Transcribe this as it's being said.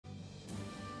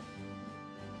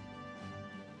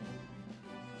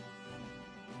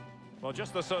Well,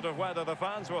 just the sort of weather the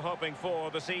fans were hoping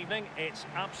for this evening. It's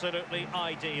absolutely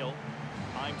ideal.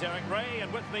 I'm Derek Ray,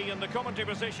 and with me in the commentary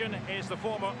position is the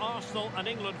former Arsenal and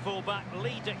England fullback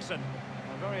Lee Dixon.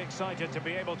 I'm very excited to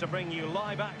be able to bring you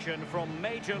live action from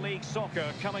Major League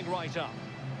Soccer coming right up.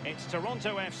 It's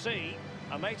Toronto FC,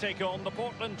 and they take on the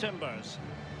Portland Timbers.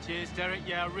 Cheers, Derek.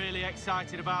 Yeah, really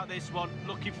excited about this one.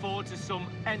 Looking forward to some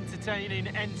entertaining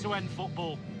end-to-end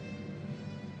football.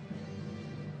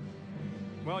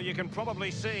 Well, you can probably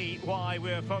see why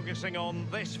we're focusing on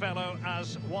this fellow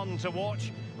as one to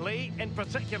watch. Lee, in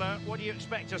particular, what do you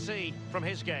expect to see from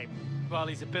his game? Well,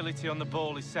 his ability on the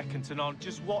ball is second to none.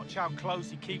 Just watch how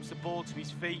close he keeps the ball to his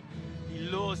feet. He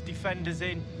lures defenders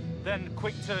in, then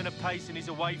quick turn of pace and he's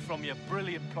away from you.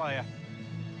 Brilliant player.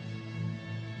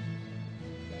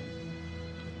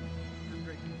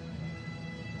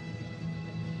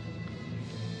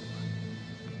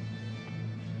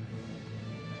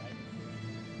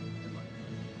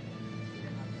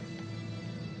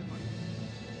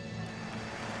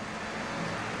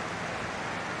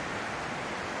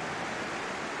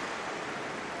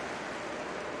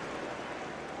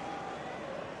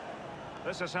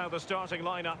 This is how the starting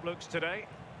lineup looks today.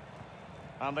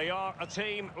 And they are a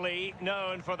team, Lee,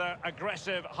 known for their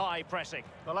aggressive high pressing.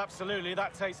 Well, absolutely.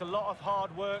 That takes a lot of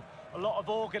hard work, a lot of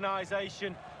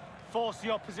organisation, force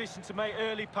the opposition to make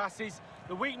early passes.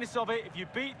 The weakness of it, if you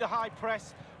beat the high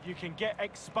press, you can get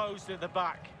exposed at the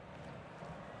back.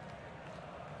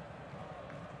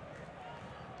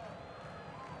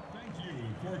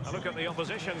 A look at the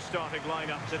opposition starting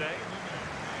lineup today.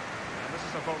 This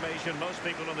is a formation most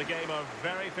people in the game are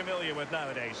very familiar with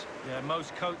nowadays. Yeah,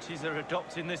 most coaches are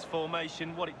adopting this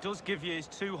formation. What it does give you is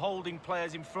two holding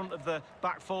players in front of the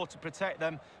back four to protect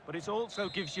them, but it also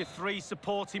gives you three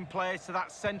supporting players to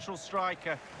that central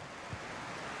striker.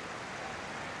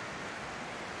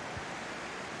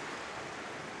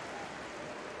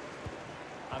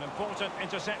 An important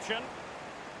interception.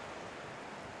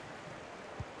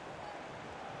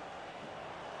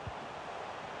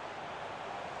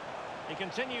 He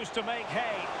continues to make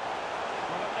hay.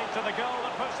 Will it lead to the goal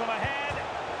that puts them ahead?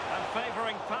 And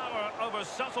favouring power over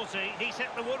subtlety, he's hit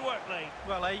the woodwork, Lee.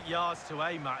 Well, 8 yards to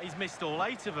aim at. He's missed all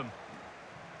 8 of them.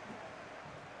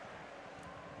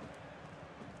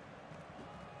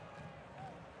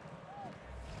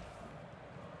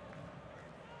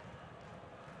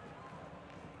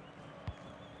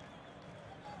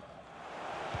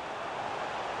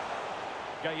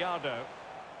 Gallardo.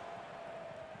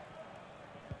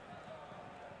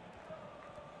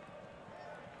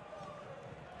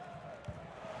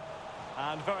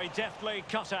 And very deftly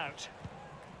cut out.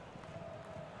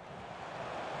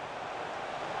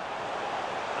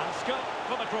 And scope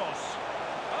for the cross.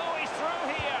 Oh, he's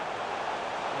through here.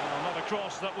 And another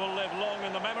cross that will live long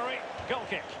in the memory. Goal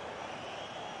kick.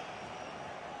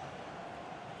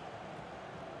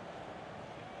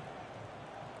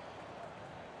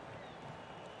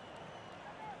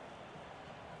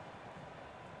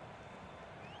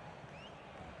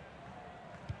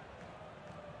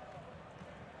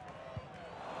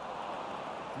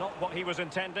 Not what he was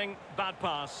intending. Bad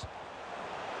pass.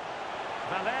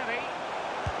 Valeri.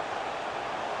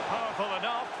 Powerful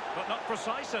enough, but not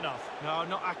precise enough. No,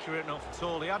 not accurate enough at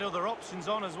all. He had other options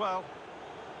on as well.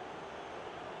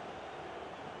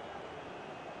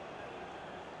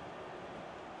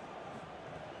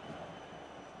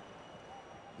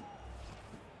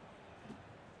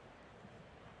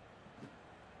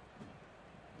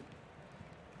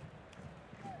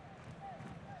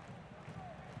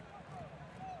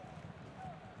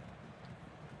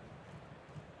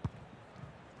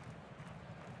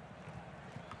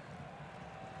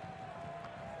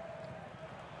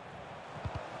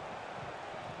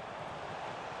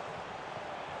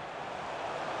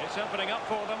 It's opening up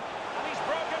for them, and he's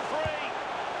broken free.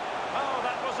 Oh,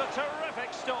 that was a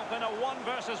terrific stop in a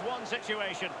 1-versus-1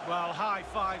 situation. Well, high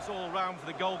fives all round for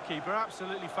the goalkeeper.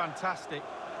 Absolutely fantastic.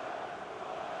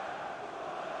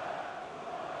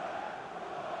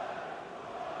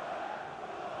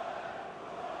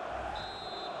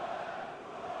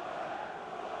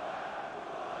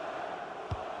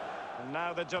 And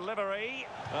now the delivery.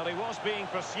 Well, he was being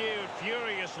pursued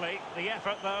furiously. The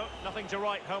effort, though, nothing to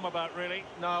write home about, really.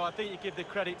 No, I think you give the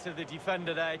credit to the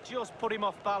defender there. Just put him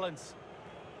off balance.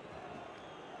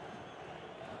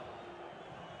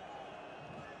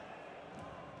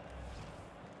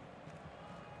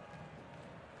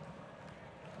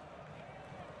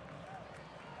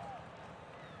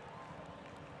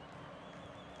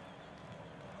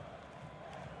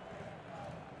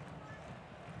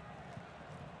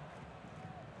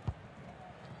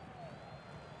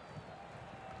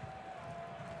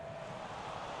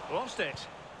 Lost it.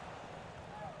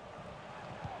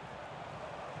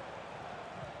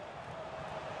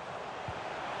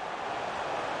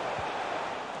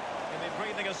 He'll be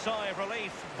breathing a sigh of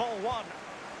relief. Ball one.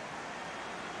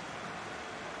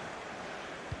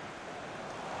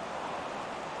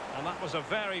 And that was a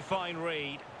very fine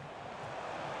read.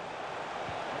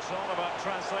 It's all about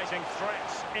translating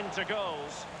threats into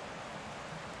goals.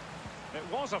 It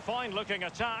was a fine-looking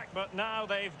attack, but now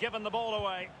they've given the ball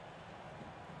away.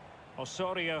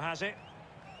 Osorio has it.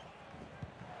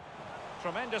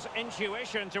 Tremendous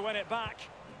intuition to win it back.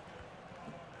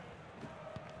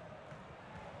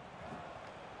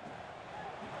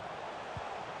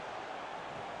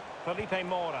 Felipe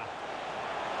Mora.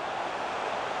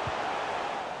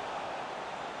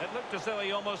 It looked as though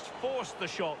he almost forced the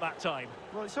shot that time.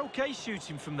 Well, it's okay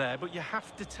shooting from there, but you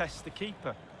have to test the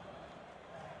keeper.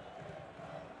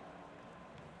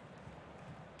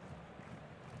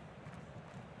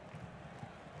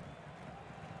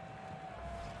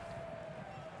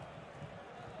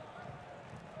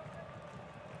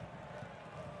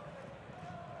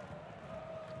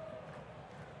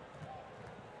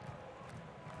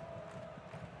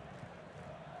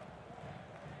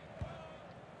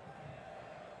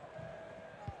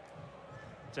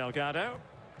 Delgado.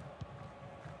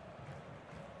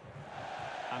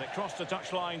 And it crossed the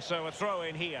touchline, so a throw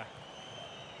in here.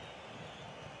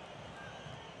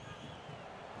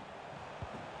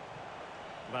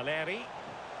 Valeri.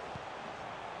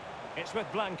 It's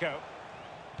with Blanco.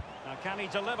 Now can he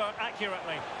deliver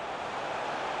accurately?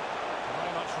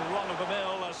 Very much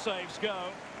run-of-the-mill as saves go.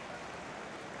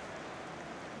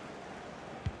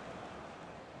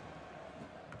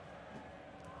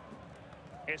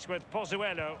 It's with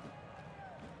Pozuelo.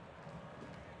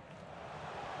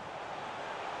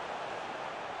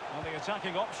 Well, the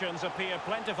attacking options appear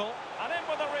plentiful. And in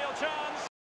with a real chance.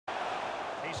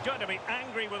 He's going to be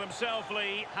angry with himself,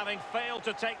 Lee, having failed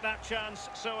to take that chance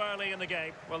so early in the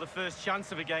game. Well, the first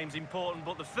chance of a game's important,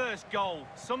 but the first goal,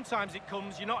 sometimes it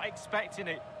comes, you're not expecting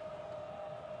it.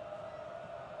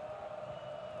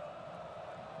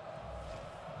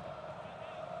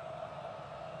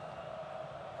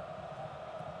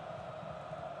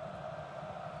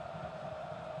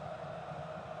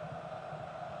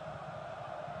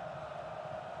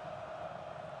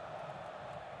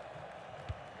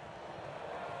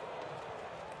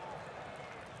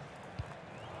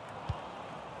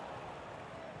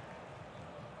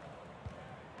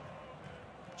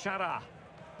 Chara.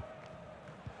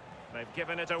 They've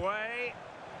given it away.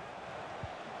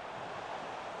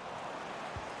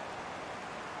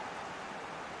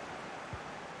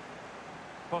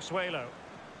 Pozuelo.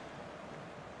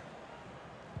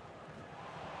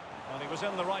 Well, he was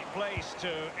in the right place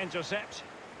to intercept.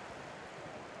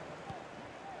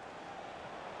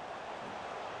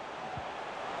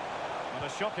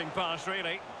 What a shocking pass,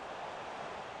 really.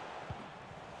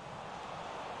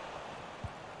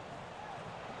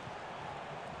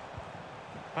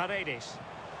 Paredes.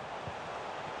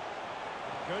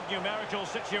 Good numerical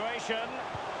situation.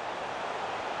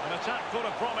 An attack full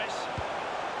of promise.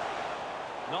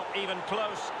 Not even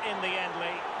close in the end,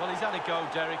 Lee. Well, he's had a go,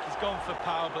 Derek. He's gone for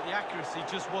power, but the accuracy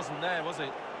just wasn't there, was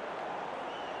it?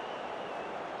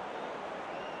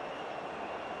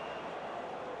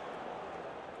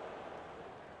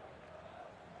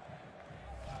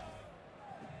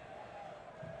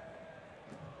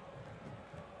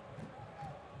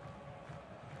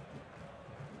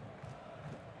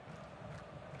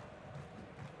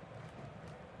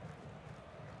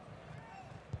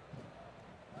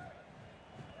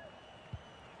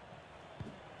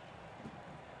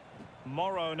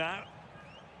 Morrow now.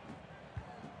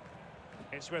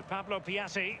 It's with Pablo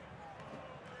Piatti.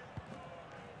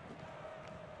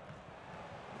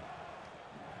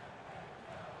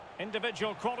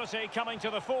 Individual quality coming to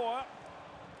the fore.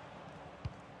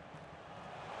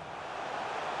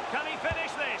 Can he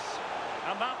finish this?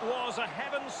 And that was a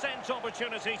heaven-sent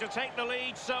opportunity to take the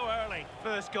lead so early.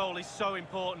 First goal is so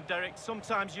important, Derek.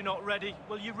 Sometimes you're not ready.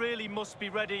 Well, you really must be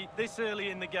ready this early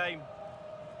in the game.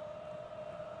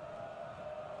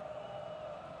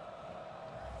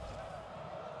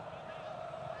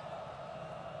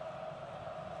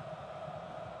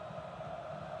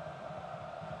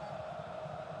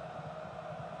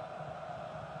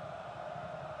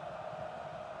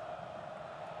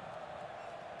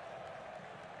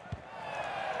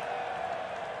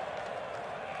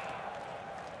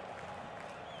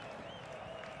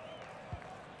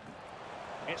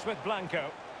 It's with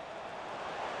Blanco.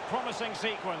 Promising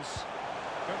sequence.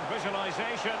 Good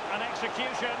visualisation and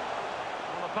execution.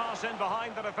 On the pass in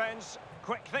behind the defence.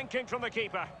 Quick thinking from the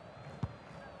keeper.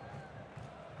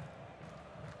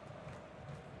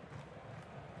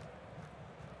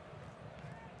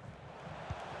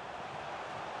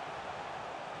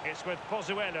 It's with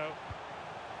Pozuelo.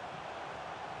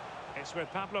 It's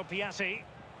with Pablo Piatti.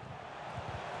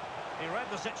 He read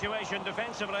the situation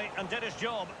defensively and did his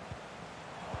job.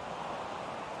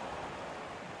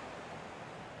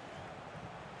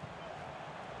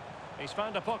 He's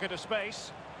found a pocket of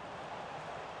space.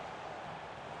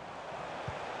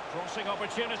 Crossing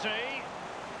opportunity.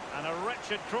 And a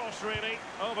wretched cross, really,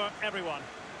 over everyone.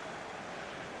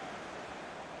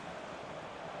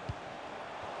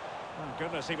 Oh,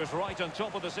 goodness, he was right on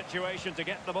top of the situation to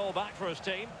get the ball back for his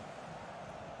team.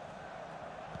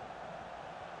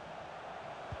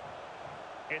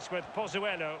 It's with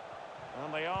Pozuelo.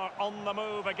 And they are on the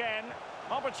move again.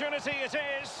 Opportunity it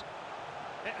is.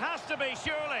 It has to be,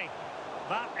 surely.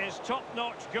 That is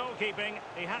top-notch goalkeeping.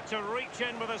 He had to reach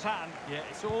in with his hand. Yeah,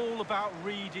 it's all about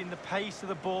reading the pace of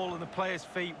the ball and the player's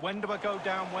feet. When do I go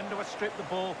down? When do I strip the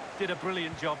ball? Did a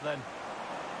brilliant job then.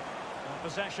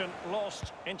 Possession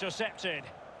lost, intercepted.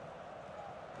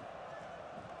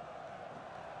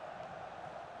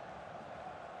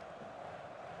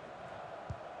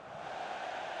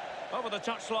 Over the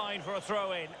touchline for a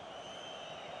throw-in.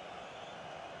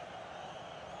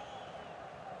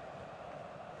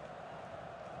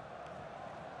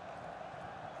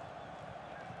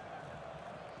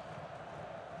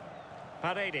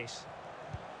 Paredes.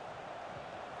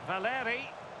 Valeri.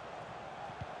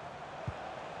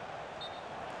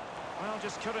 Well,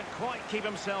 just couldn't quite keep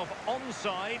himself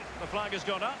onside. The flag has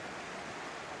gone up.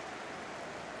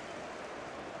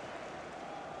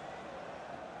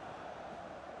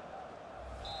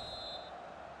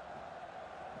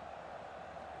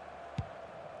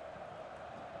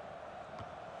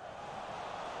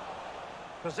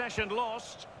 Possession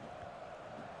lost.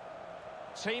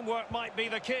 Teamwork might be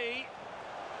the key.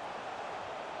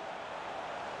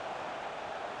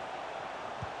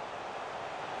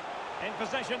 In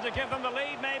possession to give them the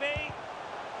lead, maybe.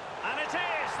 And it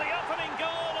is the opening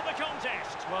goal of the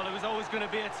contest. Well, it was always going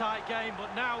to be a tight game,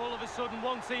 but now all of a sudden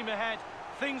one team ahead.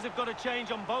 Things have got to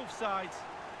change on both sides.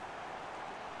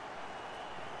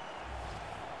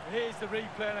 Here's the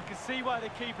replay, and I can see why the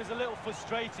keeper's a little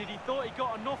frustrated. He thought he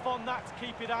got enough on that to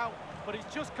keep it out, but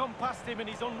it's just come past him and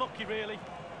he's unlucky, really.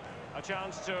 A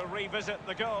chance to revisit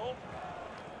the goal.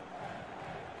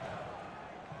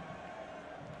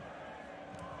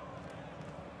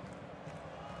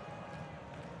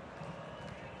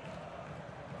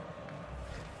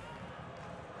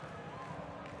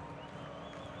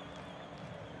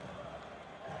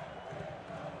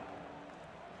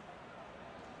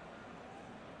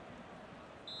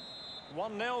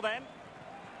 One 0 then.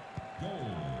 Goal,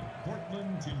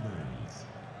 Portland Timbers.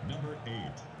 Number 8,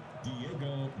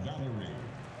 Diego Valeri.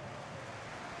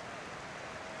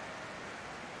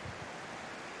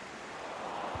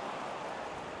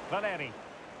 Valeri.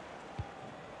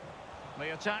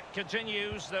 The attack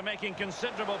continues. They're making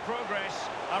considerable progress.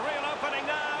 A real opening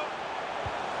now.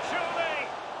 Surely,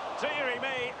 dearie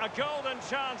me, a golden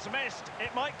chance missed.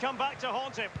 It might come back to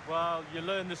haunt him. Well, you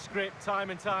learn the script time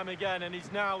and time again, and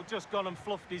he's now just gone and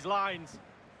fluffed his lines.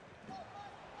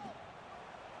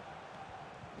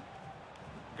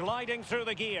 Gliding through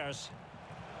the gears.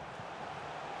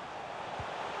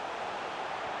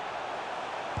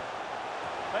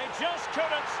 They just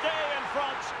couldn't stay in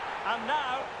front, and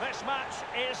now this match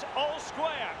is all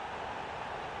square.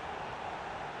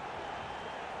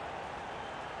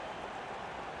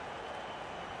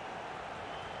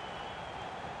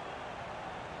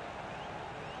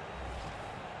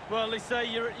 Well, they say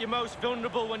you're at your most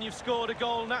vulnerable when you've scored a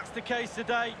goal, and that's the case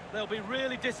today. They'll be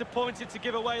really disappointed to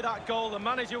give away that goal. The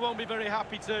manager won't be very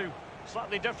happy too.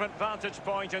 Slightly different vantage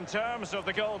point in terms of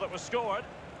the goal that was scored.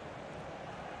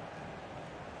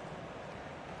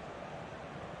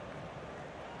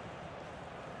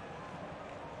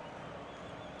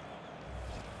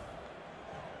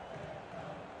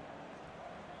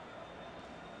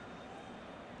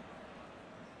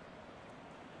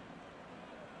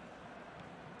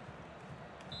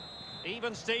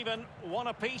 Even Steven, one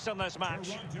apiece on this match.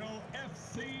 Toronto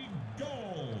FC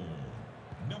goal.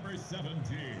 Number 17,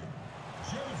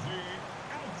 Josie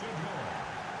Altidore.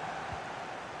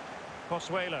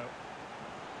 Pozuelo.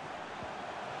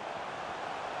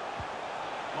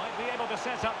 Might be able to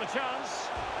set up the chance.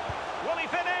 Will he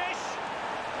finish?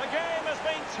 The game has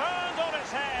been turned on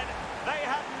its head. They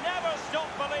have never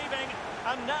stopped believing,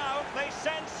 and now they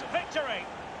sense victory.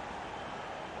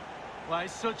 Well,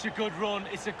 it's such a good run.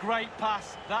 It's a great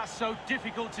pass. That's so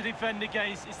difficult to defend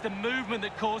against. It's the movement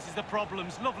that causes the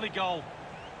problems. Lovely goal.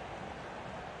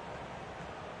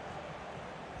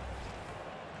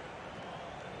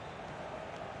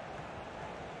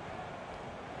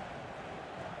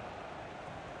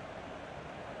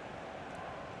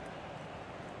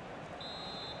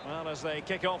 Well, as they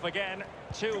kick off again,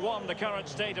 2-1 the current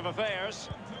state of affairs.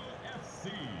 FC,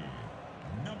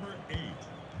 number 8,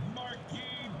 Marquis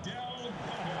Delgado.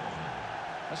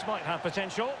 This might have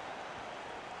potential.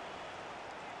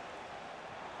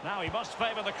 Now he must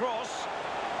favour the cross.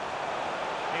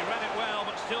 He read it well,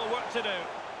 but still work to do.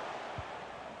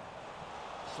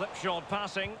 Slipshod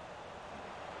passing.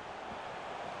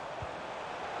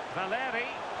 Valeri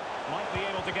might be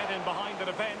able to get in behind the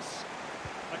defence.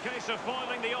 A case of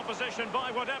foiling the opposition by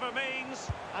whatever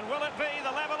means. And will it be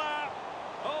the leveller?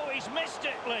 Oh, he's missed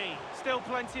it, Lee. Still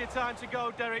plenty of time to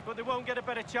go, Derek, but they won't get a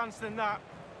better chance than that.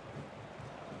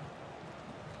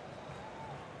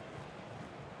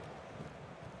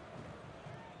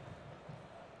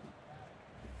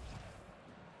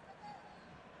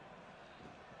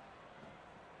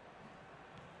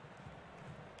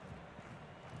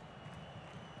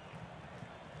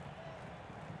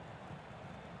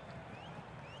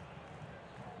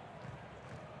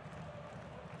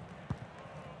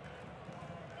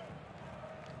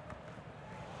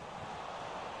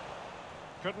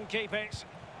 Couldn't keep it.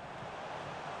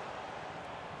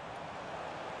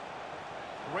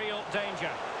 Real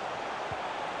danger.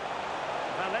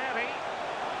 Valeri.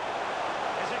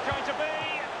 Is it going to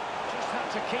be? Just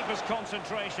had to keep his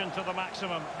concentration to the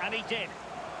maximum, and he did.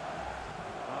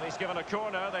 Well, he's given a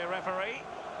corner, the referee.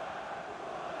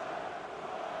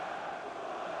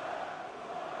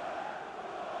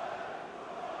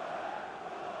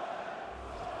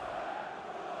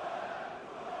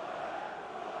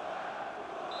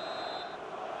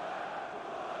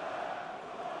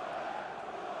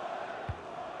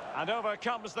 And over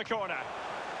comes the corner.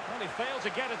 Well, he failed to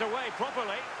get it away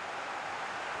properly.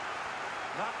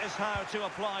 That is how to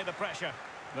apply the pressure.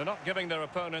 They're not giving their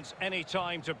opponents any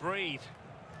time to breathe.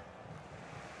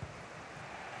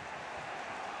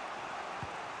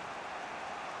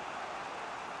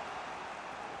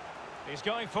 He's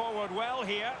going forward well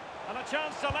here. And a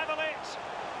chance to level it.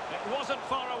 It wasn't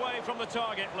far away from the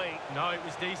target, Lee. No, it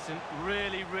was decent.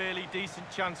 Really, really decent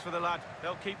chance for the lad.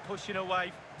 They'll keep pushing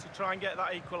away to try and get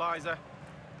that equaliser.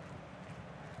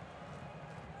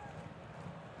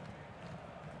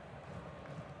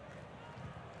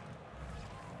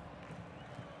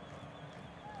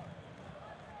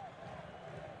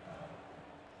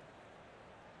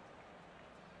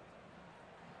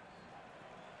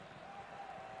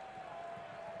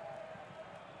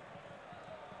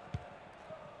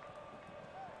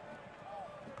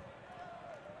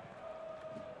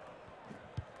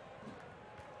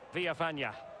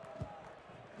 Villafania.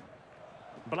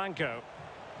 Blanco.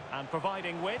 And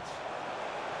providing width.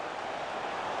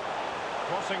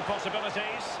 Crossing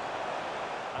possibilities.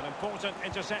 An important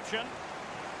interception.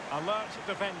 Alert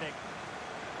defending.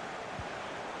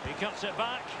 He cuts it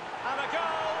back. And a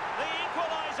goal! The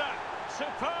equaliser!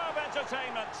 Superb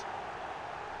entertainment.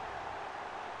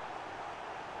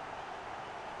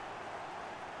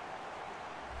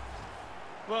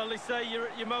 Well, they say you're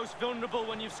at your most vulnerable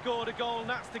when you've scored a goal, and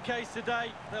that's the case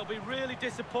today. They'll be really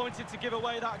disappointed to give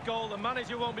away that goal. The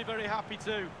manager won't be very happy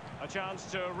too. A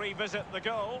chance to revisit the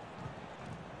goal.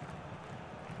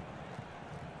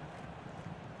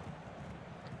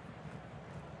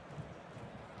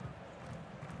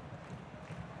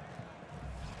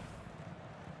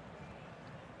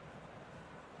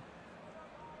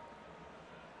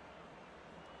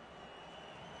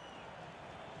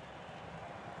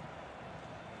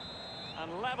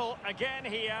 And level again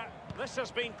here. This has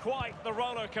been quite the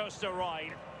roller coaster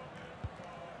ride.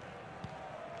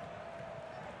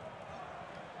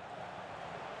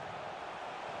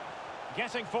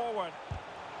 Getting forward.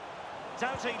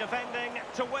 Doughty defending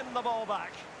to win the ball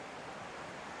back.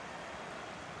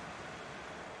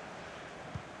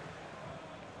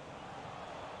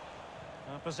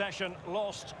 Possession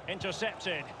lost,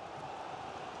 intercepted.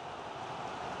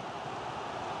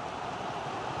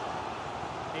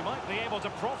 He might be able to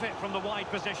profit from the wide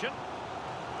position.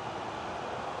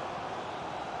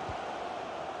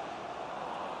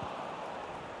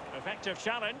 Effective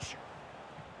challenge.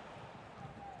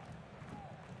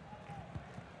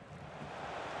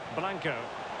 Blanco.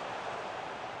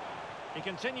 He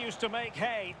continues to make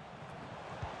hay.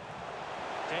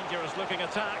 Dangerous looking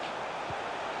attack.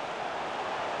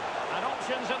 And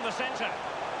options in the centre.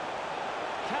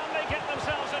 Can they get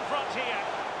themselves in front here?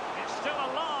 It's still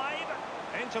alive.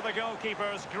 Into the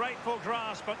goalkeeper's grateful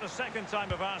grasp at the second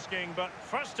time of asking, but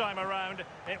first time around,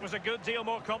 it was a good deal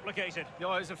more complicated.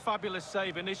 Oh, it was a fabulous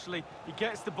save initially. He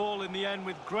gets the ball in the end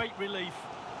with great relief.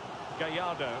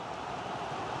 Gallardo.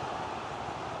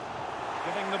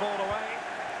 Giving the ball away.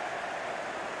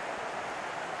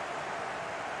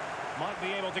 Might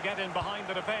be able to get in behind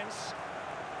the defence.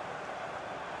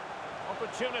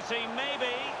 Opportunity,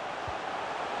 maybe.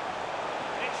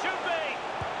 It should be.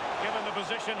 Given the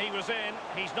position he was in,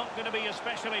 he's not going to be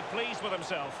especially pleased with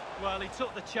himself. Well, he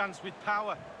took the chance with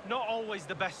power. Not always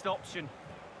the best option.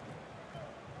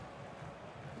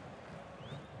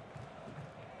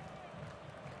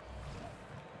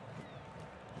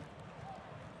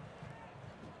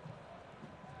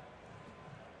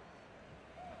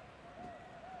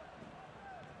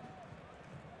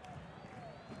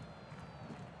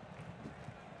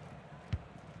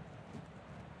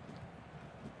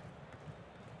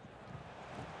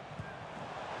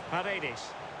 Paredes.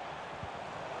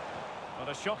 What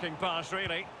a shocking pass,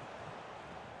 really.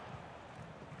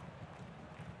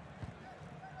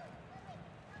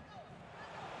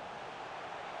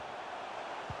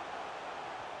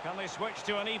 Can they switch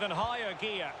to an even higher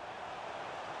gear?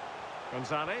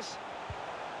 Gonzalez.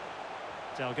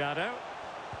 Delgado.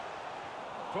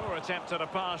 Poor attempt at a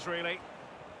pass, really.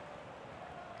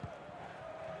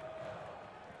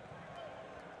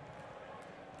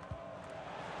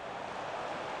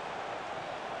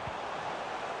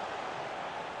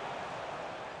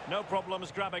 No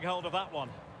problems grabbing hold of that one.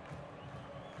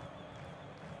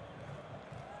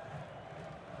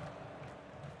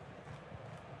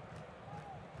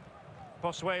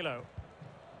 Pozuelo.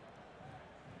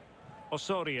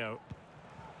 Osorio.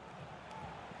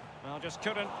 Well, just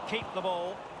couldn't keep the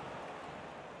ball.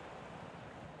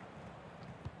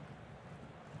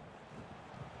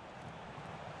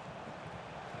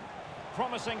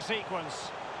 Promising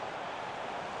sequence.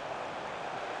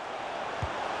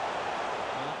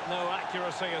 No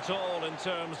accuracy at all in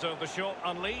terms of the shot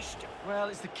unleashed. Well,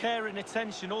 it's the care and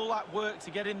attention, all that work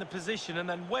to get in the position and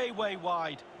then way, way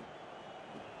wide.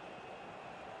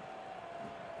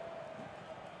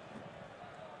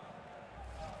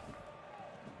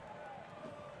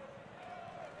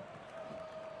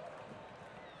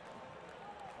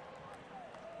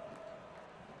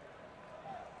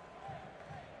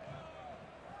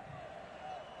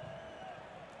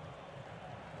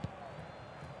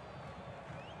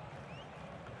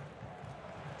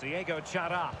 Diego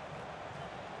Chara.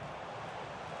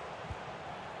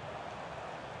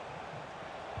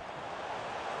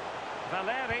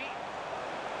 Valeri.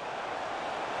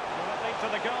 Will it lead to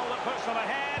the goal that puts them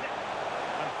ahead?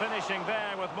 And finishing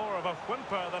there with more of a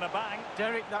whimper than a bang.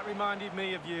 Derek, that reminded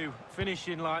me of you,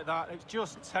 finishing like that. It's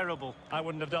just terrible. I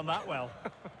wouldn't have done that well.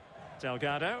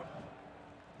 Delgado.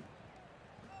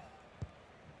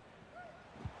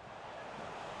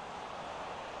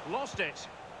 Lost it.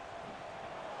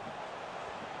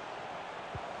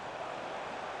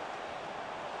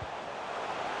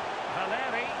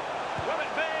 Valeri, will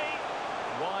it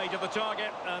be? Wide of the target,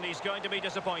 and he's going to be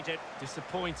disappointed.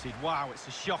 Disappointed? Wow, it's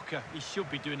a shocker. He should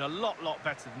be doing a lot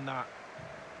better than that.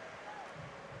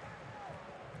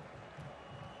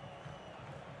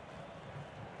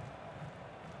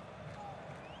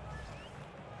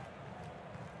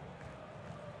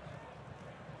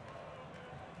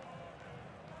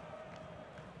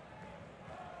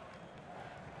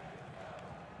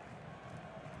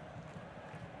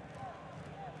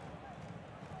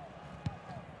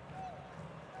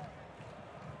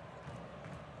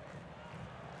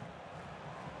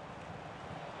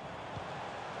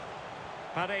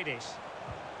 Paredes.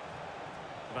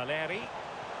 Valeri.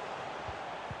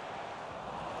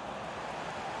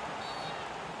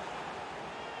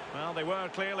 Well, they were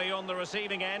clearly on the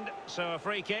receiving end, so a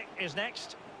free kick is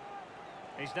next.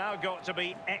 He's now got to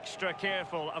be extra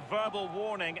careful. A verbal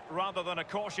warning rather than a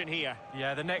caution here.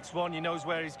 Yeah, the next one, he knows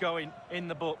where he's going, in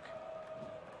the book.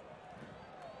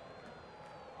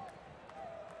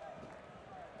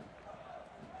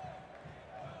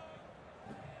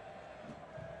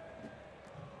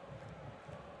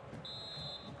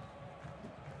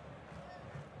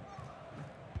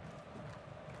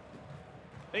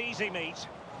 Easy meet.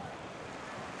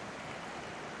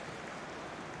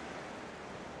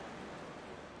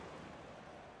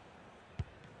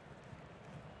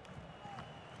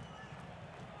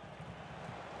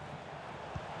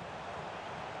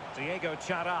 Diego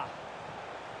Chara.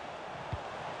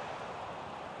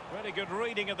 Really good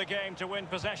reading of the game to win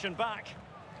possession back.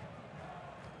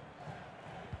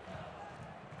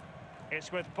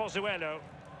 It's with Pozuelo.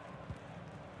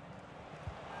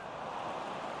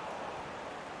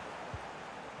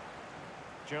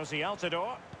 Josie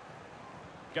Altidore.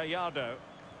 Gallardo.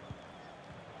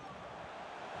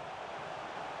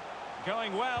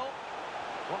 Going well.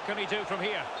 What can he do from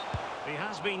here? He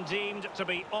has been deemed to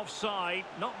be offside,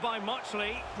 not by much,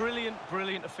 Lee. Brilliant,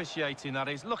 brilliant officiating, that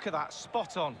is. Look at that,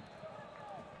 spot on.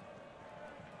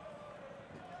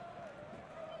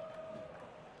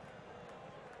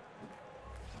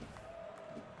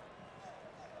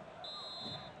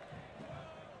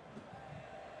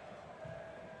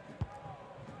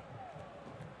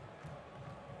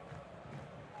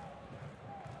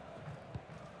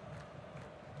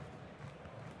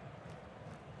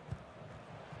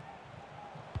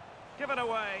 Given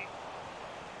away.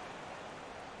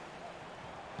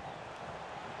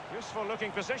 Useful looking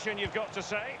position, you've got to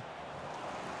say.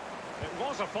 It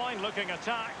was a fine looking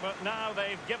attack, but now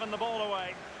they've given the ball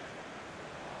away.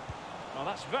 Well,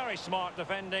 that's very smart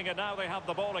defending, and now they have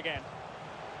the ball again.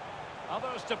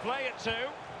 Others to play it to.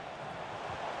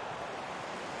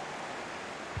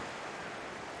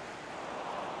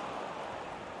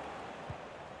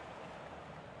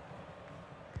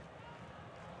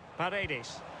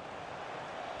 Paredes.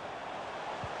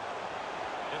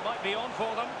 It might be on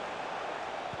for them.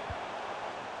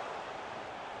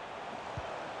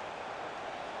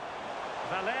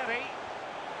 Valeri.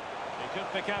 He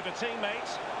could pick out a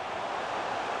teammate.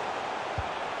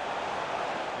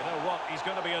 You know what? He's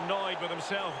going to be annoyed with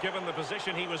himself given the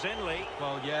position he was in, Lee.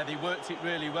 Well, yeah, they worked it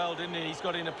really well, didn't he? He's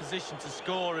got in a position to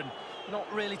score and not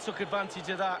really took advantage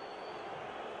of that.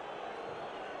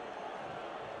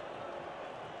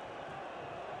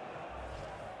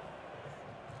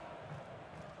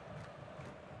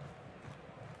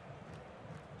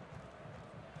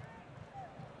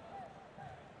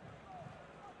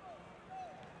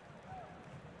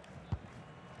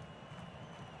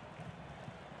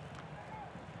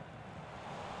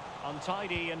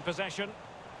 Untidy in possession.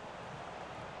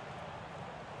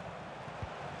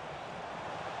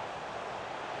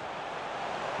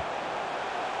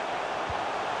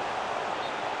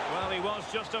 Well, he was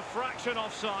just a fraction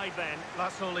offside then.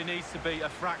 That's all he needs to be, a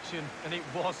fraction, and it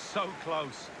was so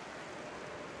close.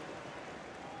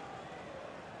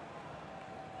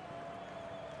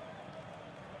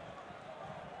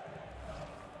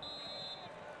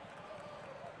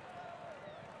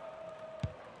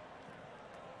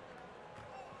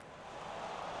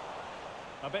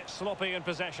 A bit sloppy in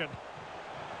possession.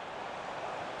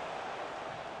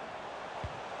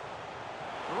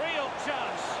 Real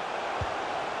chance.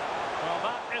 Well,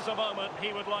 that is a moment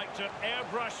he would like to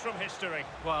airbrush from history.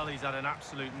 Well, he's had an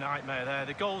absolute nightmare there.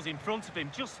 The goal's in front of him,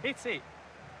 just hit it.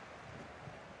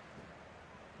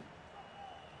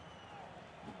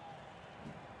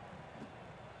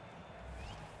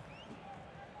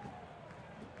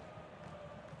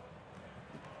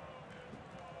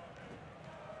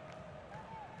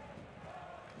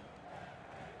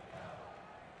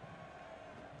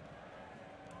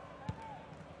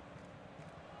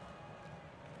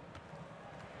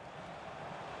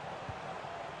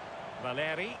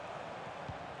 Valeri.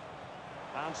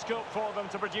 And scope for them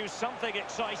to produce something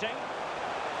exciting.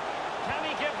 Can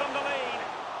he give them the lead?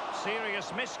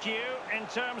 Serious miscue in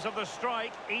terms of the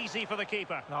strike. Easy for the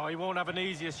keeper. No, he won't have an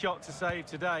easier shot to save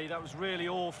today. That was really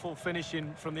awful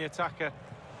finishing from the attacker.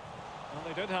 Well,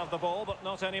 they did have the ball, but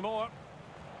not anymore.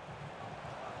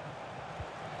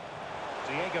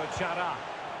 Diego Chara.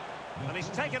 And he's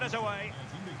taken it away.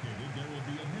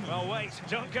 Well, wait,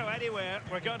 don't go anywhere.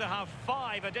 We're going to have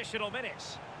 5 additional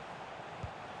minutes.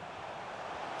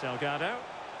 Delgado.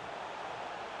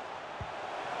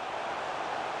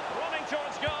 Running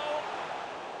towards goal.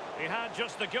 He had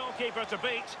just the goalkeeper to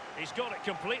beat. He's got it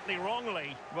completely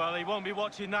wrongly. Well, he won't be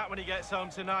watching that when he gets home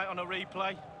tonight on a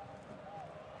replay.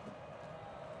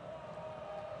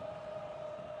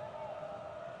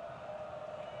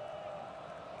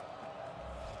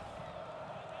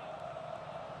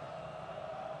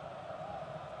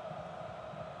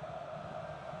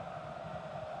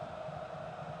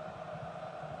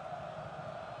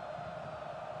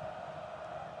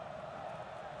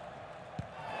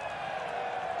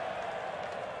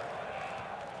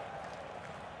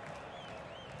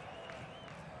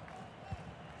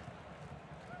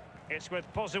 It's with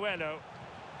Pozuelo.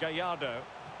 Gallardo.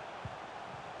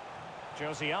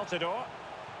 Josie Altidore.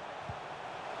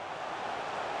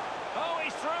 Oh,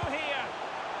 he's through here.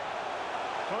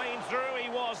 Clean through he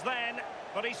was then,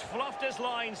 but he's fluffed his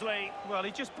lines, Lee. Well,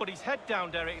 he just put his head down,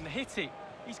 Derek, and hit it.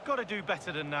 He's got to do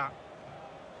better than that.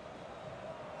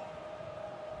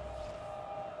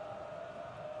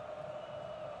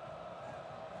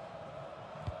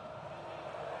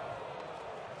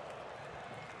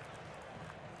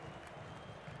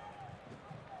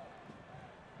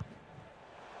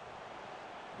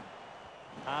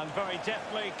 And very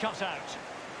deftly cut out.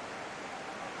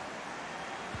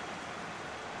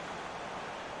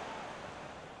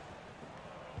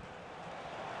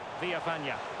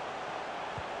 Villafania.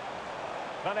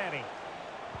 Valeri.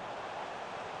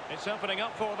 It's opening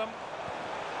up for them.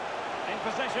 In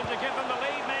position to give them the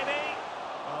lead, maybe.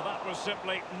 Oh, that was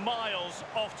simply miles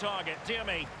off target. Dear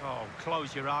me. Oh,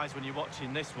 close your eyes when you're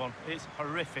watching this one. It's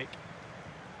horrific.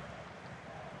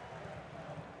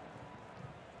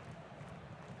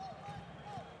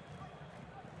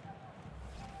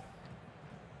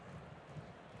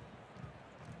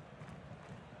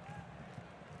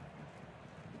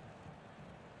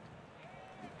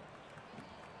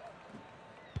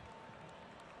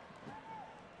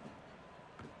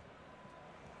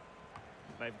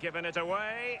 They've given it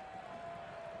away.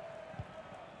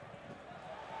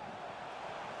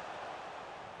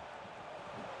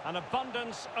 An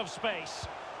abundance of space.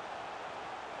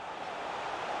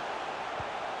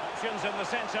 Options in the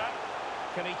centre.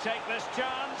 Can he take this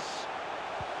chance?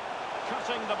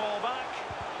 Cutting the ball back.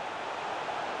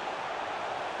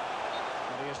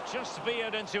 And he has just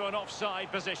veered into an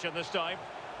offside position this time.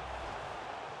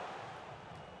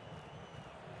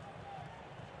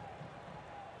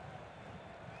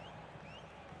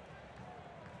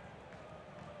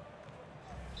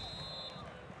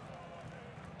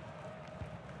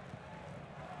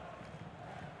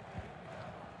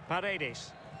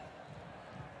 Paredes.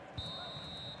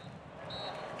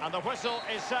 And the whistle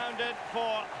is sounded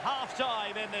for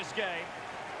half-time in this game.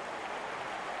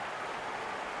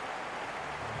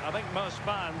 I think most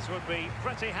fans would be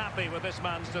pretty happy with this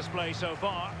man's display so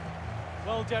far.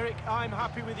 Well, Derek, I'm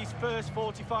happy with his first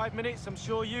 45 minutes. I'm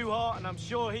sure you are, and I'm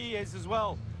sure he is as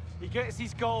well. He gets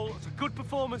his goal. It's a good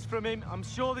performance from him. I'm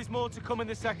sure there's more to come in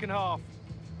the second half.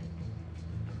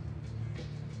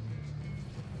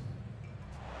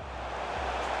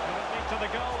 To the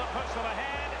goal that puts them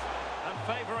ahead, and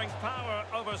favouring power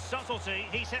over subtlety,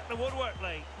 he's hit the woodwork,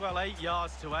 Lee. Well, 8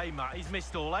 yards to aim, Matt. He's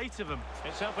missed all 8 of them.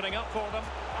 It's opening up for them,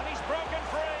 and he's broken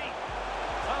free.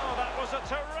 Oh, that was a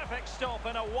terrific stop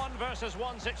in a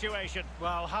 1-versus-1 situation.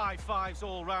 Well, high fives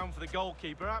all round for the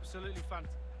goalkeeper. Absolutely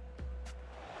fantastic.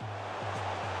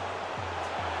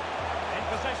 In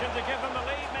position to give them the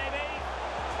lead, maybe.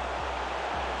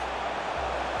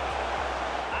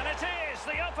 And it is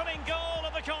the opening goal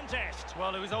of the contest.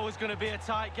 Well, it was always going to be a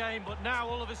tight game, but now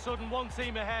all of a sudden one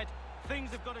team ahead.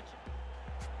 Things have got to change.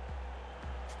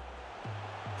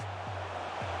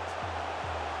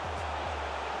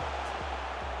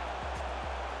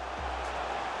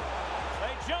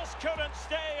 They just couldn't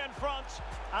stay in front,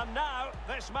 and now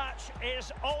this match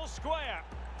is all square.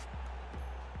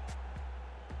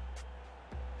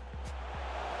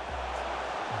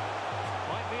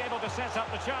 Might be able to set up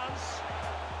the chance.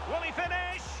 Will he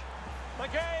finish? The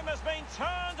game has been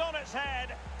turned on its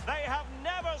head. They have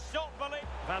never stopped believing.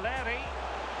 Valeri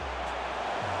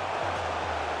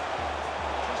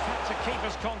just had to keep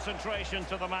his concentration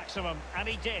to the maximum, and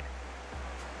he did.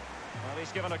 Well,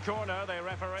 he's given a corner, the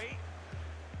referee.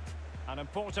 An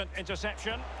important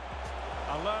interception.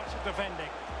 Alert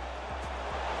defending.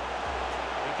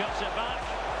 He cuts it back.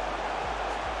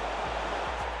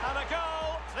 And a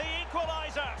goal, the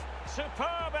equaliser.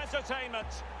 Superb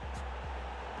entertainment.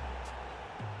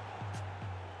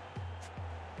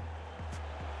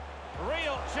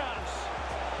 Real chance.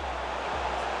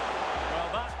 Well,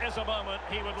 that is a moment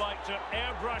he would like to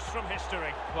airbrush from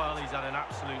history. Well, he's had an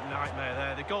absolute nightmare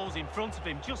there. The goal's in front of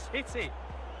him. Just hit it.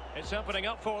 It's opening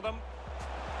up for them.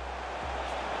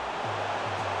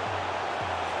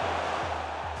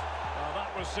 Well,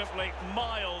 that was simply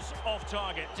miles off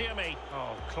target. Dear me.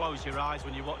 Oh, close your eyes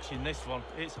when you're watching this one.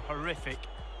 It's horrific.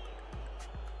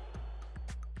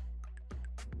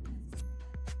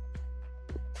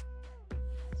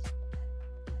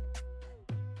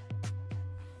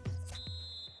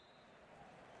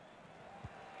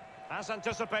 As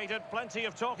anticipated, plenty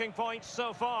of talking points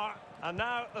so far. And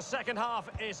now the second half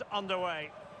is underway.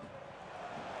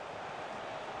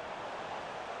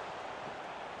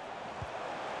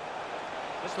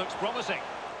 This looks promising.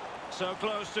 So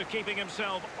close to keeping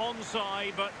himself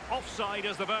onside, but offside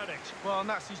is the verdict. Well, and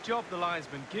that's his job, the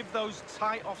linesman. Give those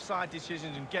tight offside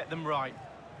decisions and get them right.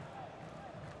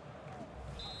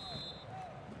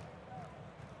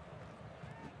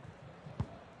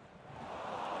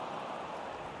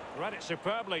 Read it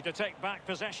superbly to take back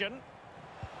possession.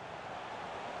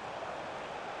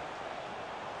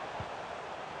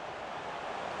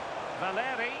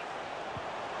 Valeri.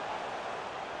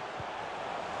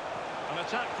 An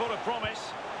attack full of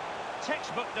promise.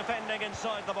 Textbook defending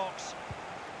inside the box.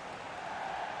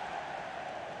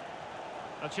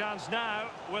 A chance now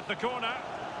with the corner.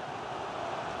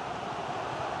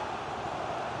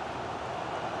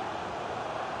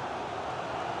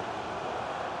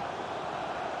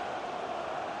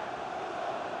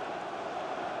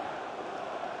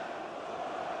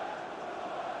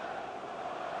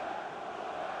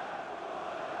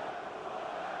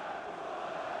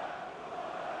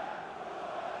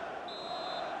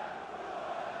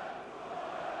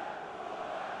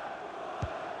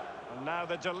 Now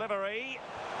the delivery.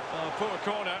 Oh,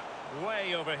 poor corner.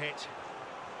 Way overhit.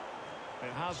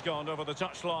 It has gone over the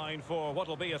touchline for what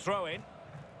will be a throw-in.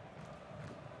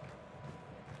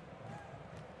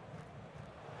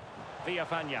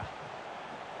 Villafana.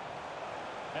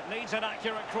 It needs an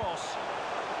accurate cross.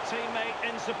 Teammate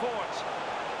in support.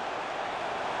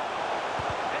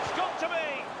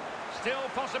 Still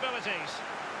possibilities.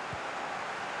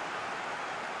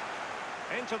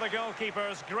 Into the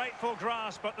goalkeeper's grateful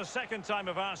grasp at the second time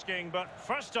of asking, but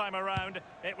first time around,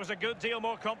 it was a good deal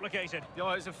more complicated. Oh,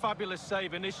 it's a fabulous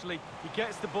save initially. He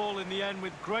gets the ball in the end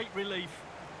with great relief.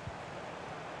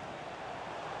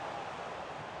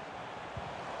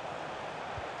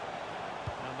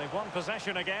 And they've won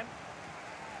possession again.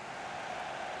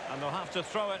 And they'll have to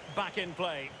throw it back in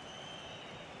play.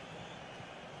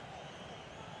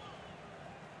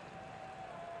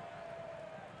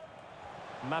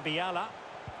 Mabiala.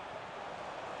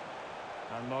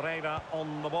 And Moreira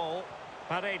on the ball.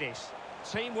 Paredes.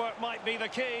 Teamwork might be the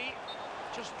key.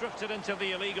 Just drifted into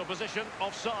the illegal position.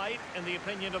 Offside, in the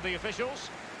opinion of the officials.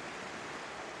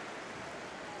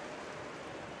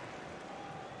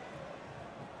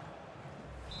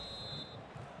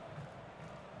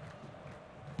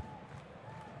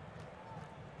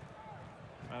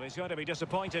 Well, he's going to be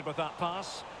disappointed with that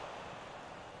pass.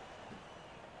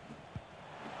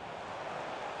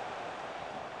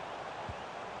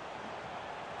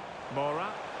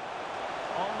 Mora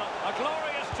on a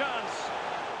glorious chance.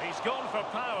 He's gone for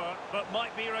power, but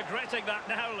might be regretting that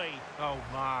now, Lee. Oh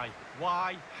my,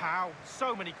 why, how,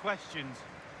 so many questions.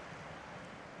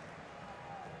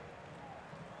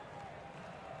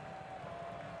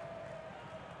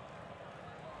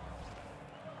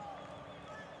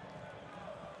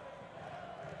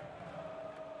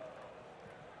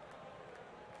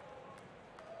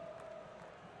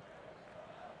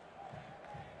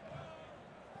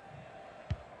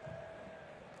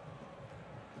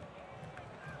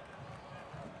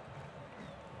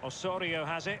 Osorio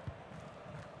has it.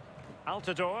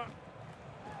 Altidore.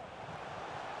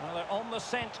 Well, they're on the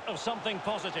scent of something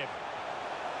positive.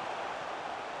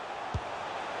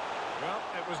 Well,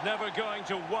 it was never going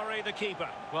to worry the keeper.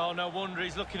 Well, no wonder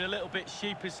he's looking a little bit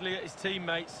sheepishly at his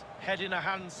teammates. Head in a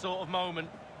hand sort of moment.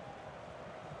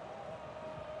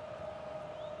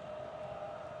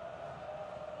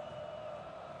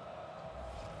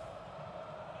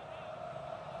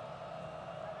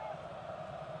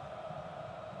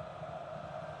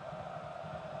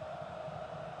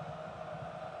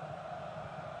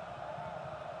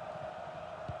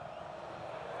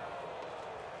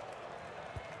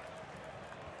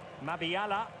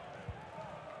 Mabiala.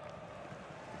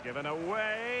 Given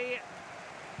away.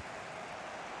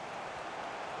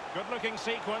 Good-looking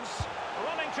sequence.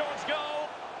 Running towards goal.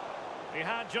 He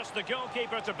had just the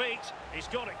goalkeeper to beat. He's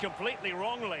got it completely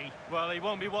wrongly. Well, he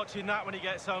won't be watching that when he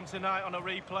gets home tonight on a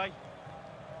replay.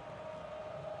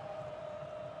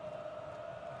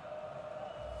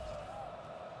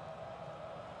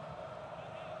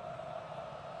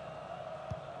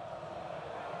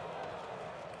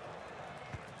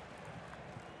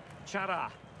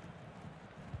 Chara.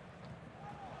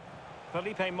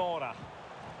 Felipe Mora.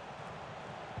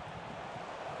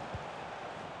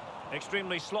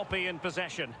 Extremely sloppy in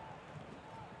possession.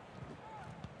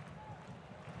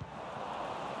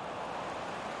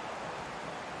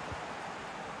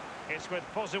 It's with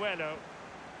Pozuelo.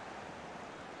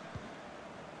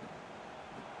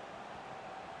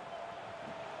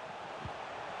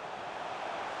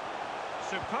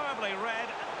 Superbly read.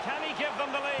 Can he give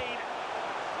them the lead?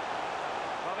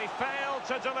 Well, he failed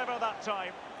to deliver that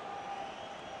time.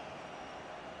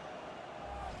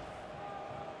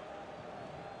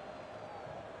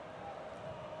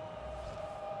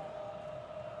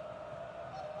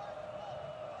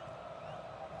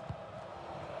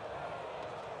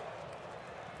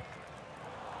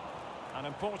 An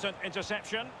important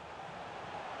interception.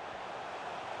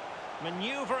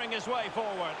 Manoeuvring his way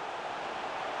forward.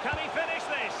 Can he finish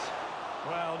this?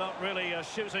 Well, not really a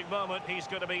shooting moment he's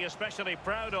going to be especially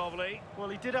proud of, Lee. Well,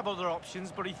 he did have other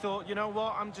options, but he thought, you know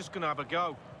what, I'm just going to have a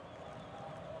go.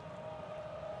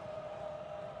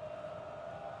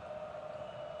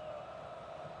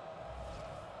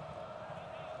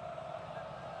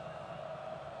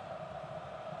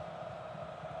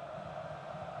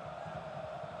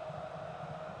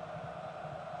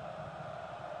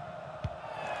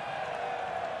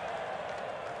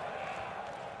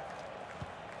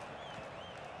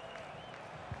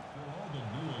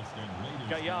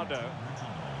 Gallardo.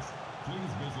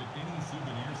 Please visit any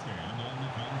souvenir stand on the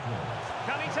concourse.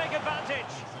 Can he take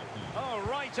advantage? Oh,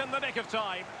 right in the nick of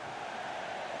time.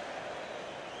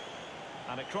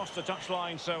 And it crossed the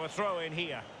touchline, so a throw in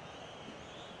here.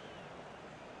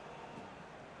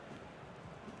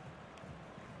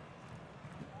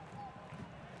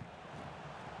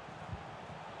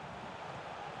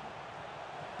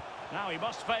 Now he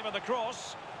must favour the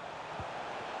cross.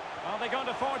 Are they going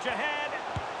to forge ahead?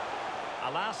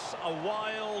 Alas, a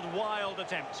wild, wild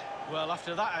attempt. Well,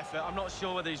 after that effort, I'm not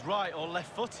sure whether he's right or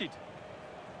left-footed.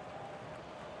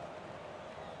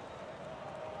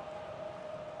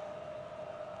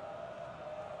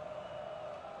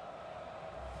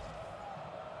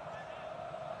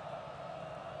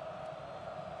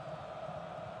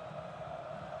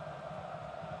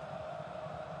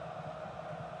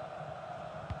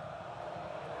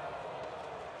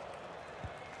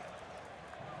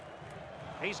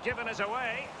 He's given us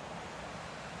away.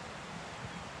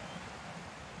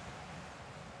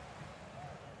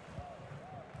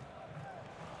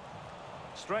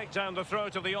 Straight down the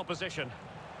throat of the opposition.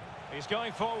 He's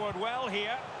going forward well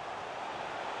here.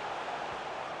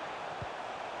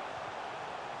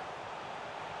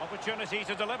 Opportunity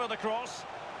to deliver the cross.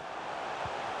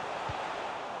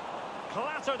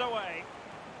 Clattered away.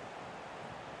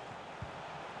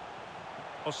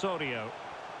 Osorio.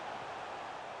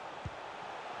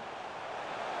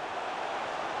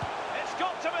 It's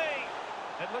got to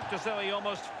be! It looked as though he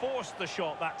almost forced the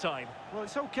shot that time. Well,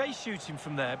 it's okay shooting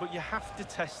from there, but you have to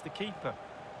test the keeper.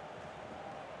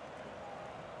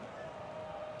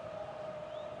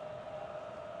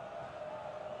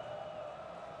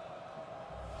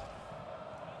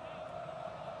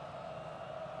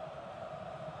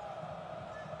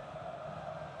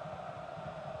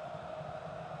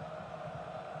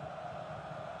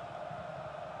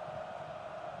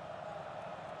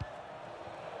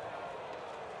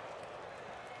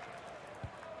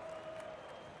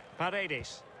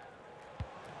 Paredes.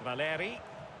 Valeri.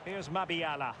 Here's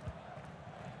Mabiala.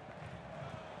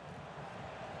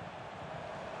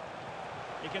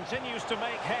 He continues to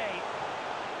make hay.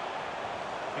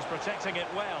 He's protecting it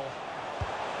well.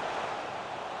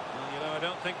 Well, you know, I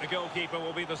don't think the goalkeeper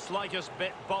will be the slightest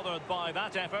bit bothered by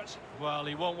that effort. Well,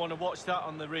 he won't want to watch that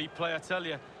on the replay, I tell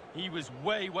you. He was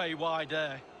way, way wide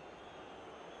there.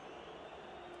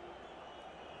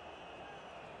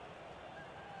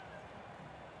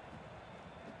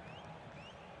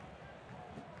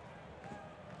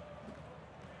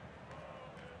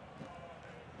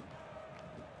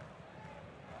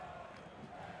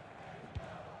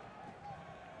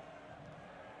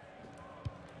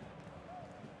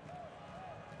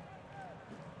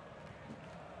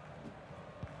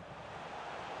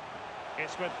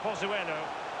 It's with Pozuelo.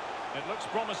 It looks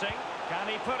promising. Can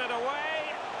he put it away?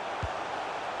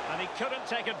 And he couldn't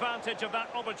take advantage of that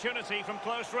opportunity from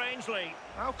close range, Lee.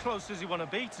 How close does he want to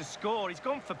be to score? He's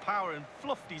gone for power and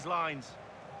fluffed his lines.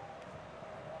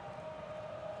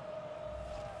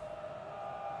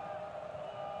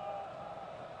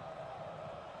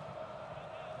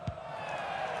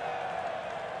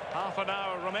 Half an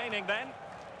hour remaining then.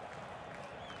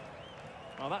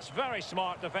 Well, that's very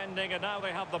smart defending, and now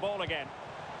they have the ball again.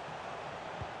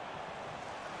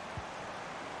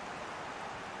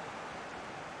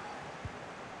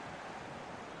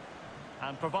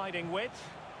 And providing width.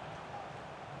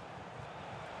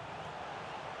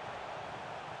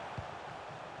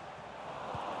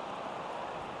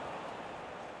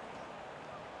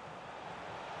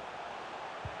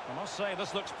 I must say,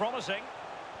 this looks promising.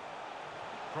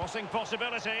 Crossing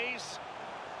possibilities.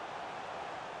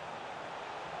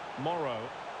 Moro.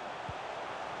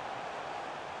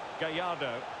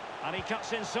 Gallardo. And he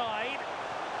cuts inside.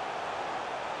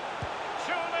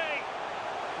 Surely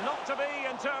not to be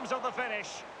in terms of the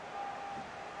finish.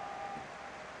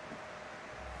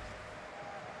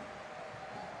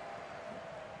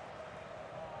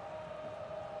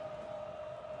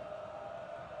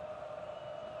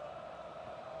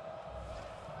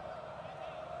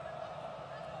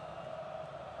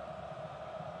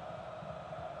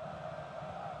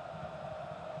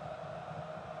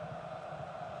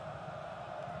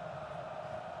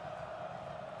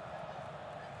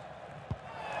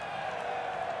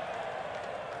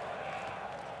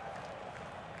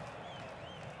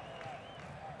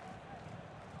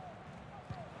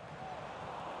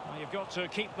 You've got to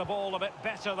keep the ball a bit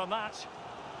better than that.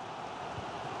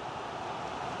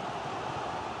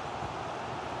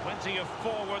 Plenty of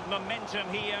forward momentum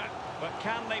here, but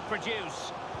can they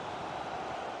produce?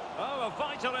 Oh, a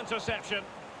vital interception.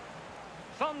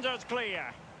 Thundered clear.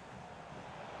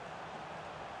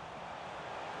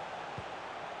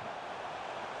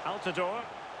 Altidore.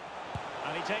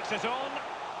 And he takes it on.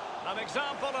 An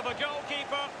example of a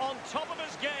goalkeeper on top of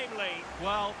his game, Lee.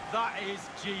 Well, that is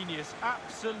genius.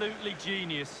 Absolutely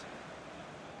genius.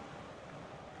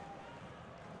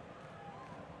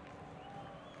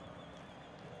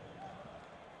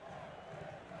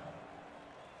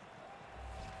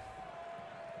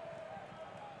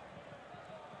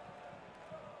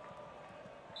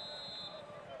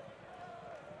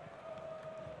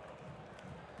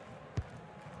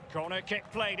 Corner kick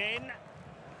played in.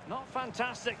 Not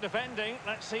fantastic defending.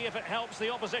 Let's see if it helps the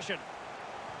opposition.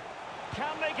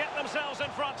 Can they get themselves in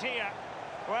front here?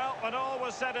 Well, when all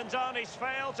was said and done, he's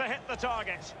failed to hit the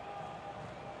target.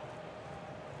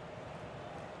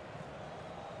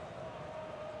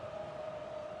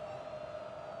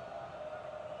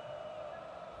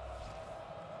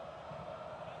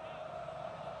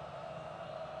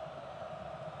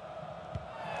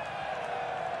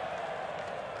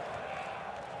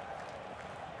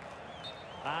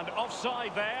 And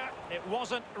offside there. It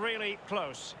wasn't really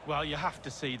close. Well, you have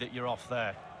to see that you're off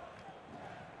there.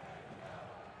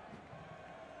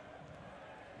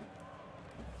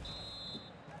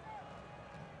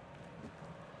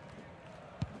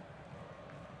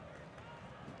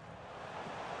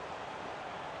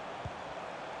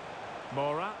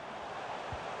 Mora.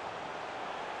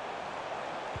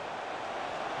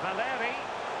 Valeri.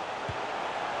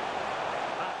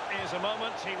 That is a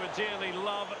moment he would dearly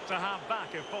love to have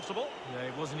back if possible. Yeah,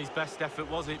 it wasn't his best effort,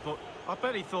 was it? But I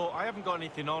bet he thought, I haven't got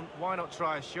anything on, why not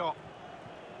try a shot?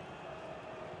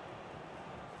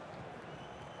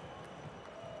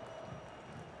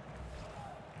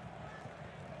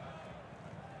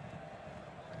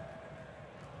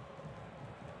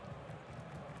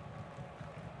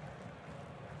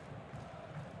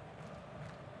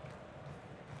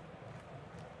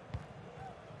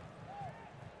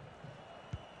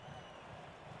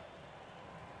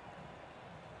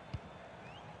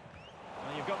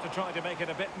 You've got to try to make it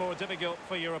a bit more difficult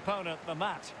for your opponent than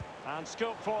that. And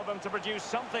scope for them to produce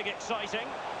something exciting.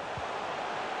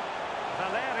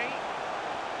 Valeri.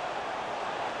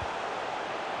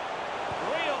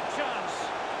 Real chance.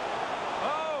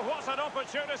 Oh, what an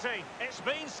opportunity. It's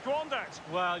been squandered.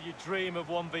 Well, you dream of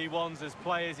 1v1s as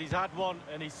players. He's had one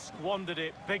and he's squandered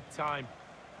it big time.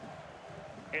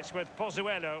 It's with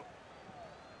Pozuelo.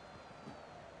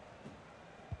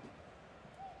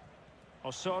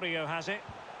 Osorio has it.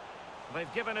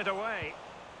 They've given it away.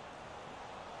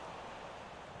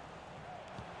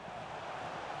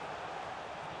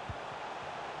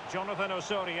 Jonathan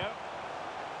Osorio.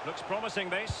 Looks promising,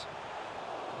 this.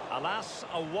 Alas,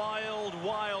 a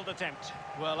wild attempt.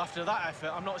 Well, after that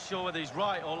effort, I'm not sure whether he's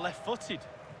right or left-footed.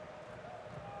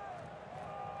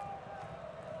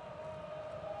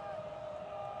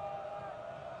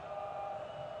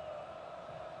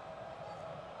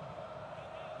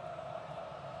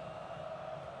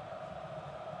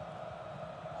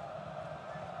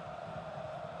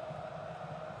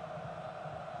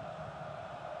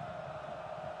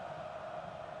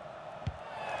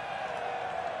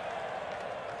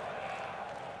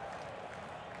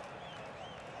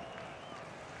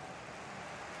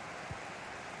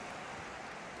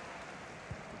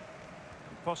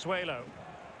 Pozuelo.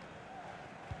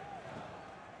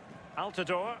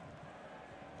 Altidore.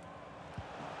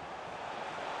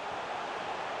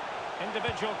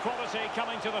 Individual quality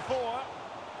coming to the fore.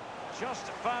 Just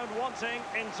found wanting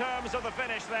in terms of the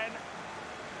finish then.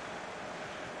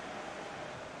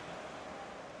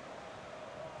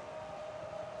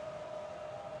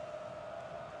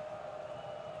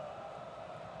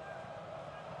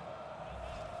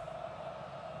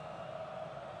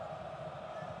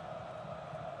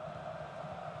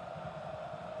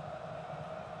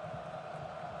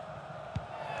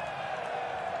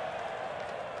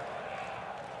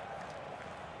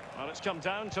 Well, it's come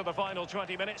down to the final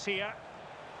 20 minutes here.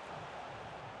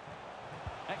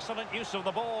 Excellent use of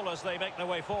the ball as they make their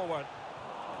way forward.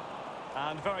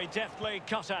 And very deftly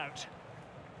cut out.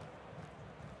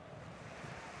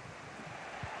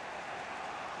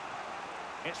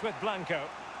 It's with Blanco.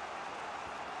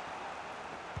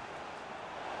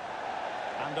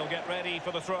 And they'll get ready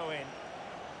for the throw-in.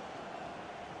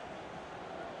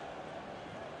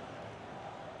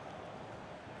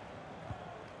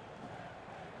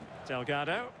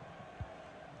 Delgado.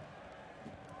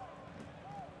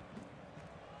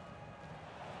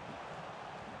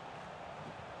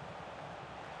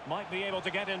 Might be able to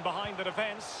get in behind the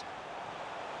defence.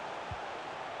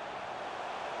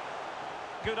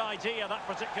 Good idea, that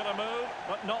particular move,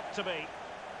 but not to be.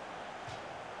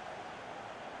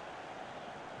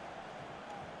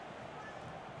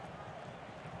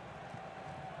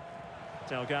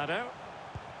 Delgado.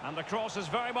 And the cross is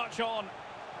very much on.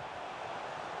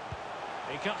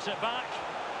 He cuts it back.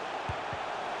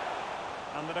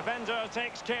 And the defender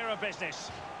takes care of business.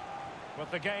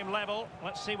 With the game level,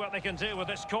 let's see what they can do with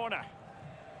this corner.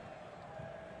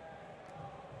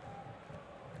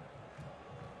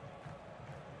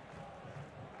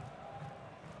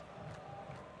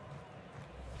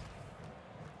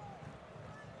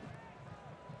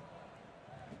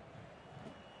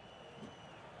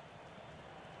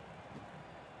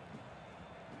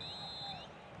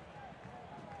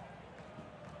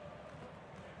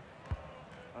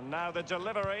 And now the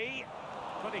delivery.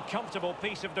 Pretty comfortable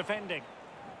piece of defending.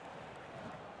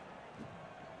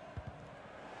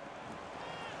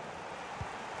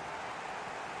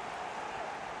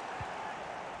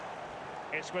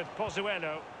 It's with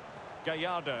Pozuelo.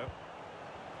 Gallardo.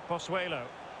 Pozuelo.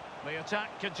 The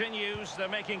attack continues. They're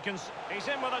making... He's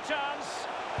in with a chance.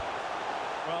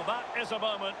 Well, that is a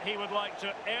moment he would like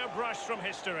to airbrush from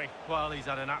history. Well, he's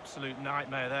had an absolute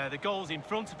nightmare there. The goal's in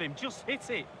front of him. Just hit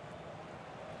it.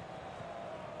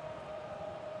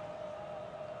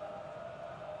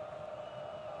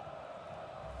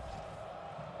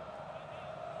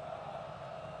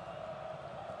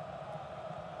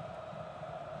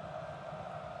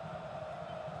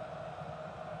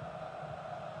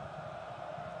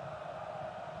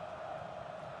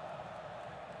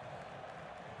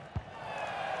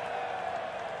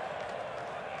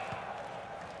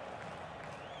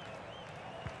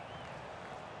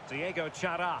 Diego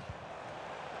Chara.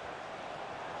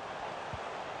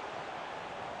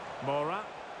 Mora.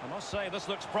 I must say, this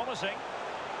looks promising.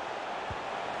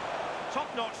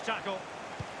 Top-notch tackle.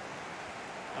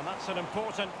 And that's an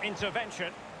important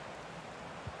intervention.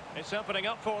 It's opening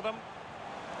up for them.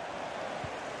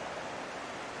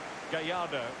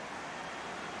 Gallardo.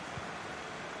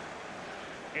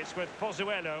 It's with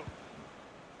Pozuelo.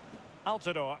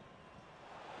 Altidore.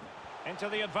 Into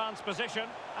the advanced position.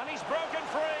 And he's broken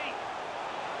free.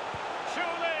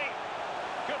 Surely.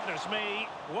 Goodness me,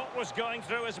 what was going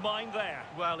through his mind there?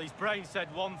 Well, his brain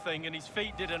said one thing and his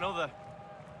feet did another.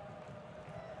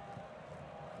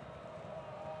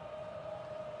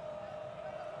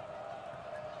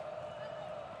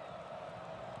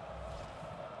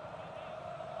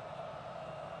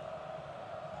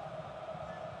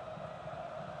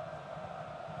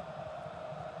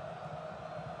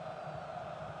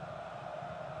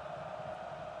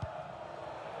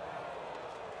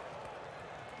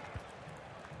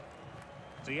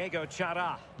 Diego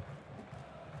Chara.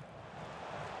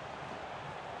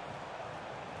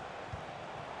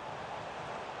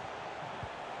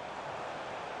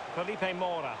 Felipe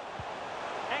Mora.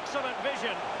 Excellent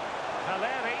vision.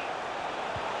 Valeri.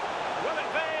 Will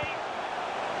it be?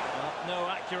 Well, no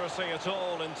accuracy at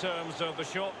all in terms of the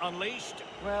shot unleashed.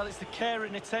 Well, it's the care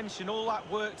and attention, all that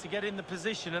work to get in the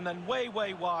position and then way,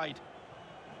 way wide.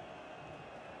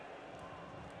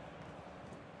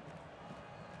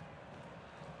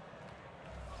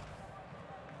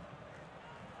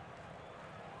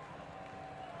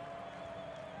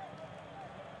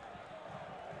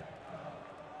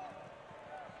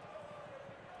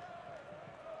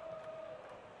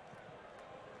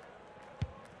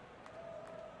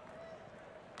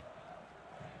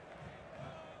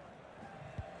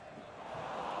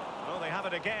 They have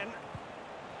it again.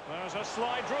 There's a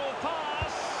slide rule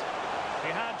pass.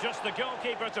 He had just the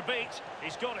goalkeeper to beat.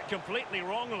 He's got it completely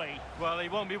wrongly. Well, he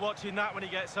won't be watching that when he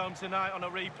gets home tonight on a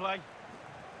replay.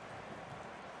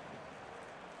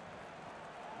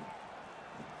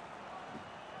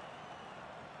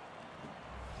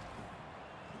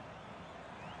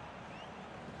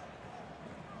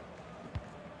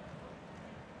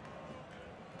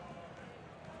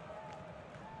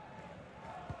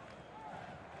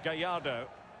 Gallardo.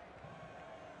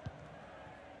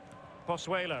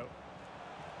 Pozuelo.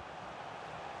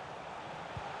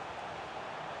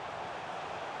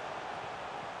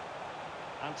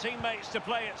 And teammates to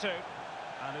play it to.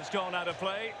 And it's gone out of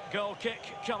play. Goal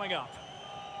kick coming up.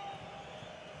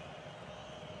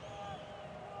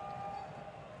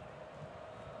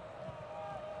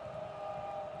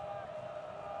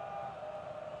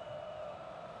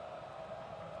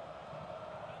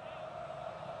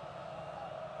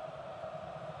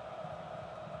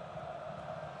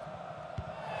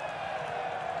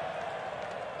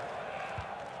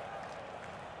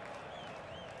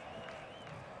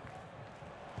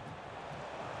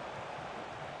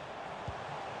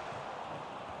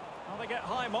 Well, they get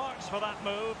high marks for that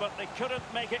move, but they couldn't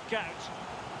make it count.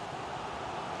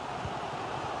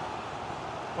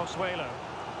 Pozuelo.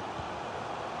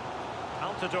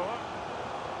 Altidore.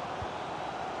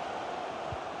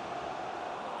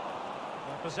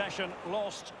 The possession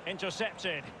lost,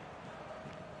 intercepted.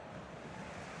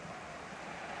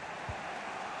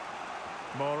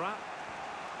 Mora.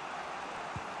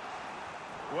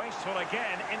 Wasteful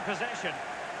again in possession.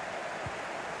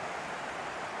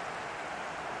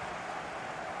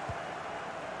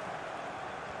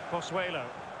 Pozuelo.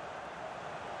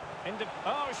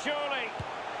 Oh, surely.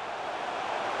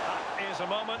 That is a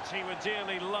moment he would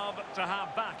dearly love to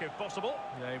have back, if possible.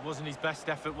 Yeah, it wasn't his best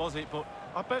effort, was it? But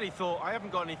I bet he thought, I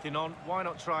haven't got anything on, why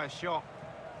not try a shot?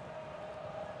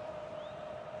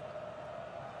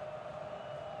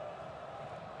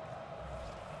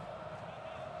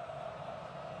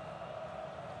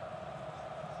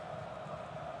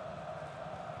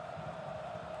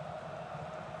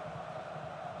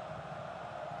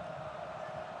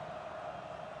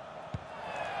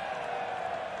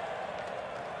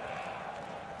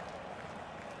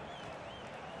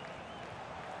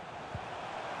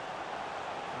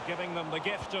 giving them the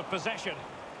gift of possession.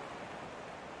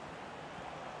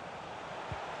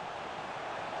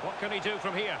 What can he do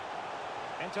from here?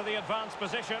 Into the advanced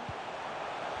position.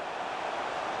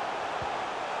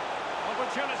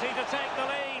 Opportunity to take the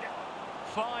lead.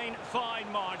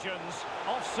 Fine margins.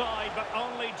 Offside, but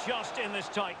only just in this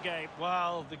tight game.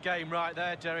 Well, the game right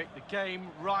there, Derek. The game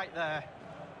right there.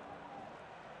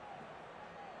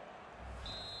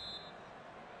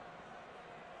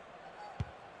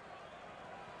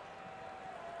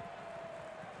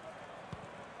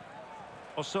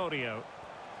 Osorio.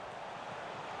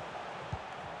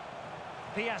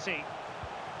 Piatti.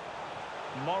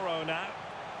 Morrow now.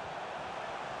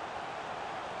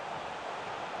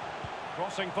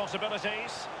 Crossing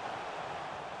possibilities.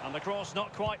 And the cross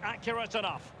not quite accurate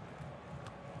enough.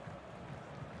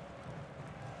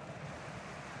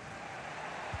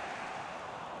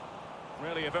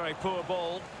 Really a very poor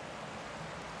ball.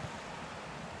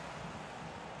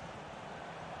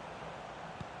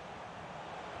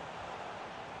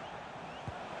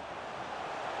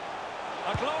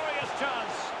 A glorious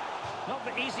chance. Not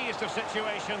the easiest of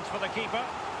situations for the keeper.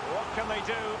 What can they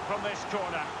do from this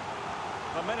corner?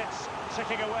 The minutes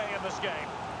ticking away in this game.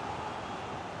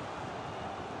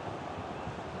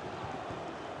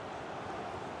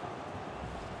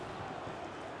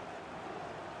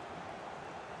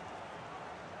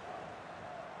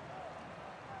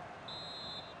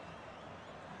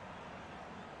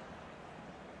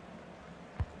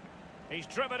 He's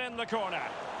driven in the corner.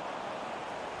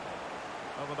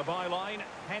 Over the byline,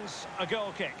 hence a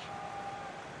goal kick.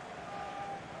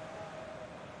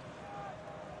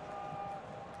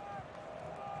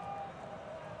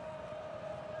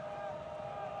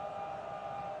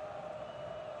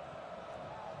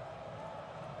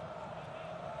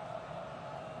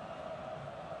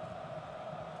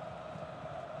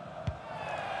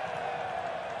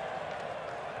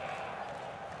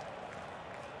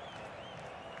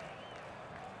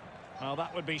 Well,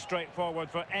 that would be straightforward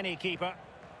for any keeper.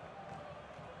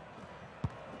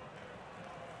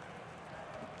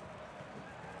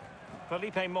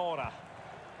 Felipe Mora.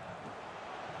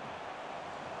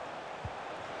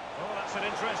 Oh, that's an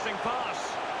interesting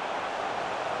pass.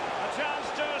 A chance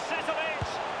to settle it.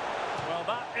 Well,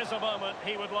 that is a moment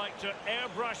he would like to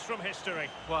airbrush from history.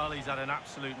 Well, he's had an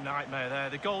absolute nightmare there.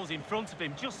 The goal's in front of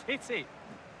him. Just hit it.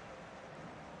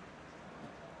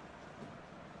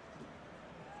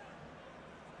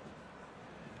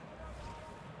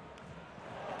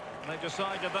 They've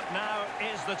decided that now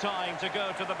is the time to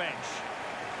go to the bench.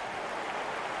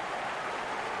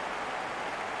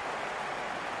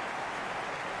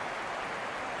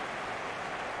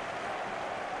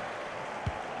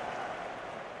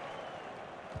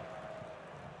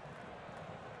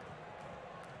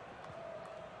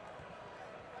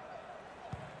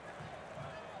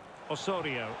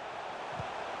 Osorio.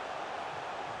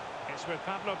 It's with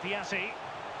Pablo Piatti,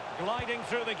 gliding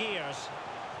through the gears.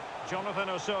 Jonathan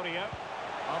Osorio.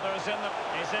 Others in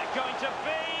the... Is it going to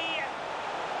be?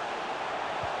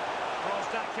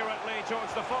 Crossed accurately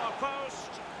towards the far post.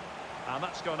 And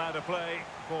that's gone out of play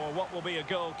for what will be a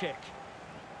goal kick.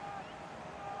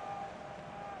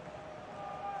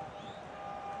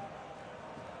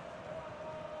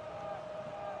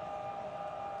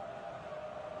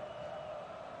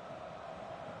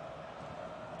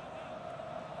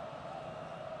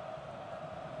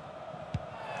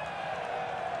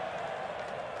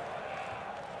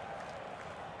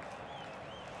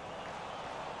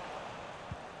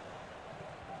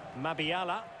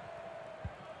 Mabiala.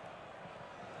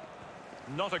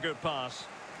 Not a good pass.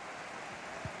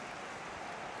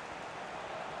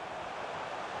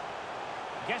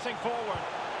 Getting forward.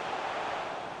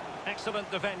 Excellent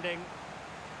defending.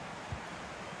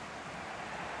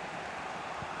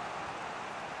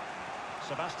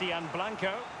 Sebastian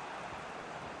Blanco.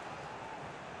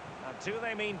 And do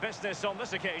they mean business on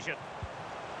this occasion?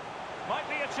 Might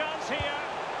be a chance here.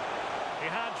 He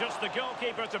had just the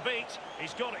goalkeeper to beat.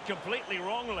 He's got it completely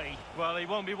wrongly. Well, he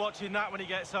won't be watching that when he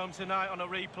gets home tonight on a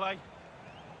replay.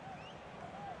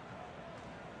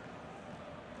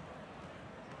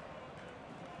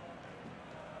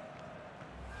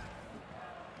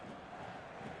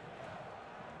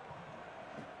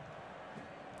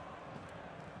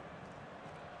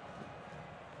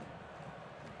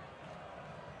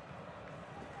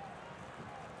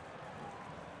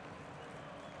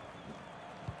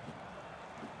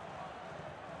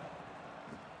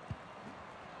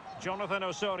 Jonathan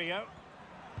Osorio.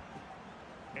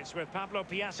 It's with Pablo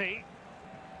Piatti.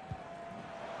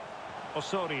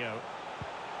 Osorio.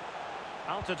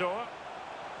 Altidore.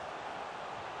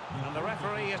 And the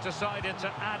referee has decided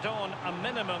to add on a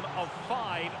minimum of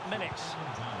 5 minutes.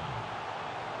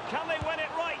 Can they win it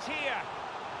right here?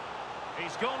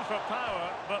 He's gone for power,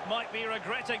 but might be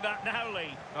regretting that now,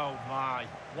 Lee. Oh my,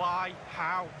 why,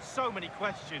 how, so many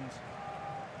questions.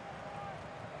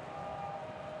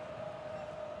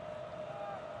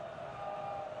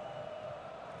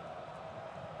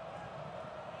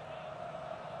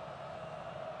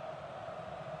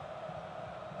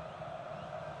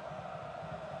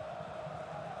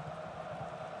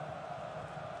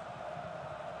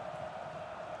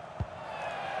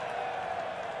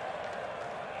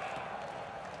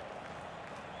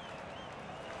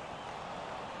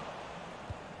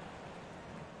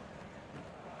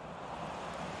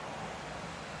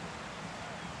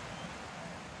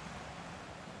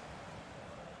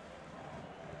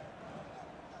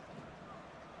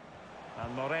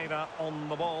 And Moreira on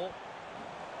the ball.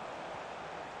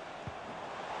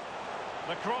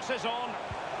 The cross is on.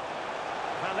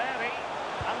 Valeri,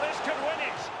 and this could win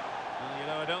it. Well, you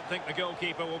know, I don't think the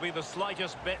goalkeeper will be the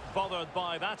slightest bit bothered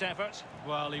by that effort.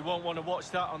 Well, he won't want to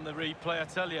watch that on the replay, I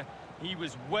tell you. He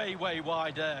was way, way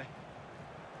wide there.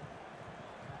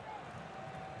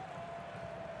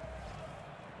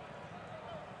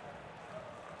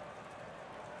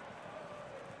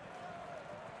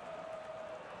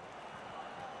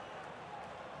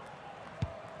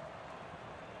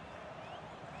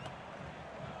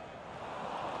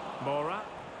 Mora.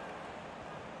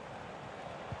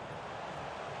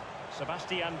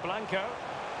 Sebastian Blanco.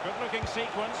 Good-looking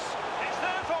sequence. It's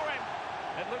there for him.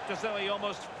 It looked as though he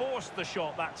almost forced the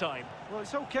shot that time. Well,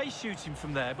 it's okay shooting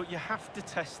from there, but you have to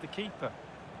test the keeper.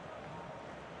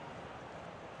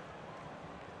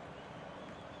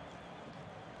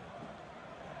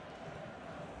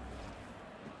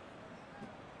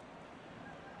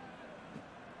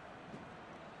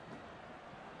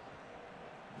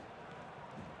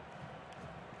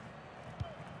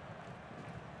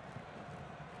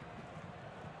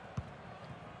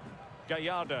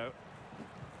 Gallardo.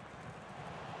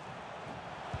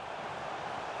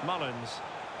 Mullins.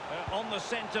 On the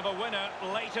scent of a winner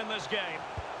late in this game.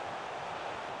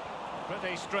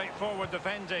 Pretty straightforward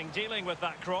defending, dealing with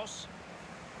that cross.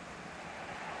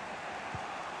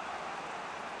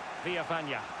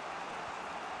 Villafana.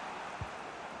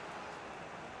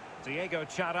 Diego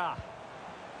Chara.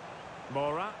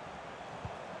 Mora.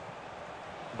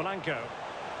 Blanco.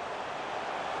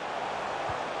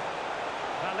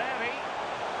 Valeri.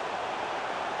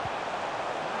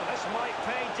 This might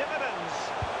pay dividends.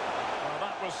 Well,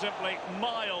 that was simply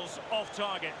miles off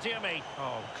target, dear me.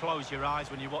 Oh, close your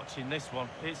eyes when you're watching this one.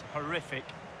 It's horrific.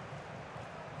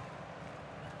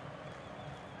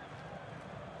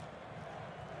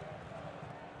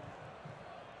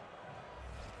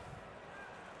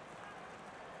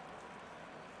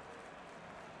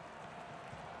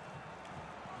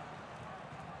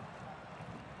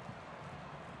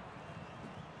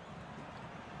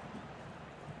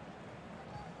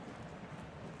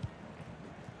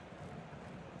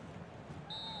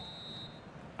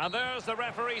 And there's the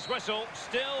referee's whistle,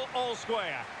 still all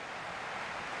square.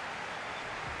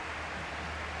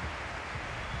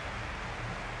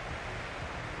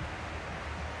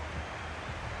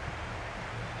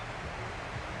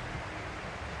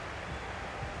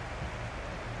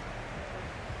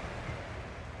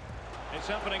 It's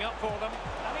opening up for them,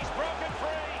 and he's broken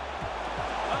free.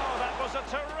 Oh, that was a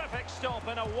terrific stop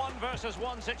in a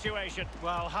 1-versus-1 situation.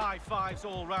 Well, high fives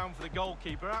all round for the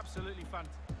goalkeeper, absolutely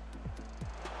fantastic.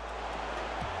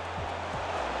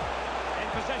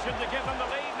 Position to give them the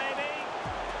lead, maybe.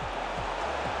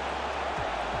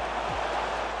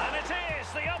 And it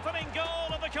is the opening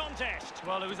goal of the contest.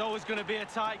 Well, it was always going to be a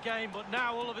tight game, but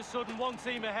now all of a sudden one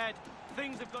team ahead.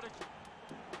 Things have got to...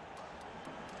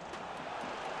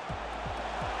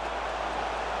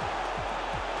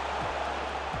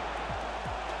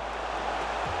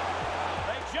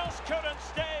 They just couldn't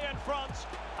stay in front.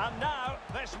 And now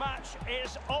this match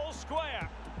is all square.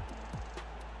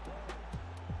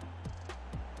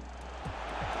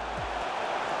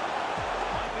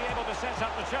 Sets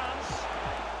up the chance.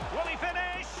 Will he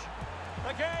finish?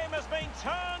 The game has been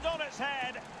turned on its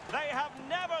head. They have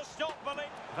never stopped believing.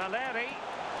 Valeri.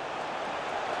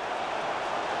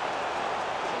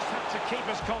 Just had to keep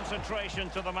his concentration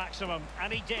to the maximum,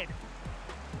 and he did.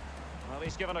 Well,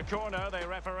 he's given a corner, the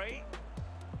referee.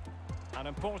 An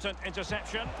important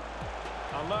interception.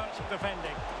 Alert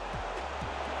defending.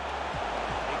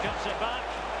 He cuts it back.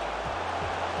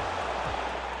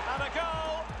 And a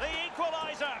goal, the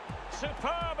equaliser.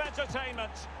 Superb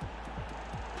entertainment.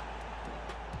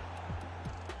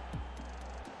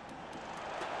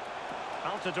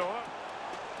 Altidore.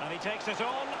 And he takes it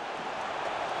on.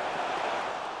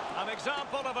 An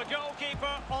example of a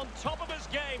goalkeeper on top of his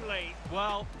game, Lee.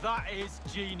 Well, that is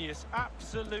genius.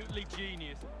 Absolutely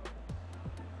genius.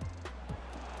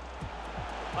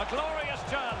 A glorious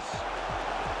chance.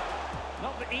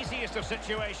 Not the easiest of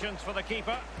situations for the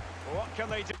keeper. What can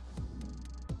they do?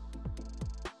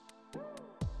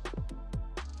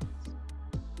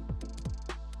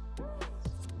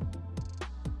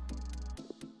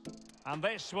 And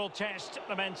this will test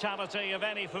the mentality of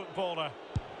any footballer.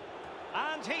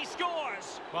 And he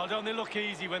scores! Well, don't they look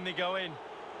easy when they go in?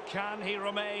 Can he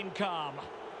remain calm?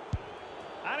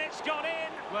 And it's gone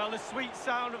in! Well, the sweet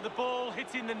sound of the ball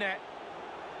hitting the net.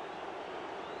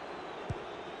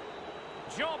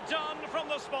 Job done from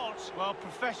the spot. Well,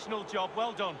 professional job,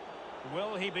 well done.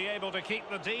 Will he be able to keep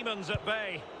the demons at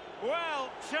bay? Well,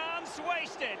 chance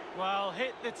wasted. Well,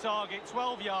 hit the target,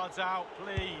 12 yards out,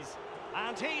 please.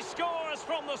 And he scores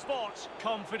from the spot.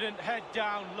 Confident, head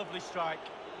down, lovely strike.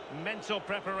 Mental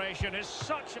preparation is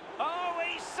such... Oh,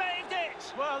 he saved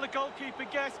it! Well, the goalkeeper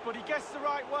guessed, but he guessed the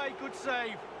right way. Good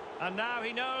save. And now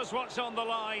he knows what's on the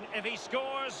line. If he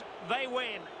scores, they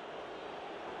win.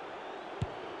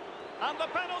 And the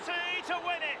penalty to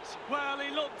win it. Well,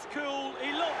 he looked cool,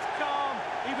 he looked calm,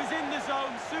 he was in the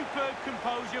zone, superb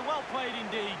composure, well played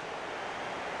indeed.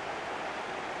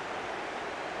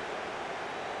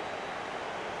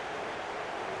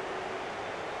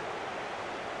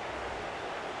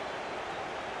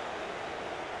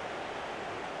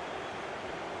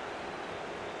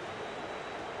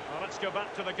 Well, let's go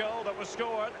back to the goal that was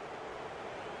scored.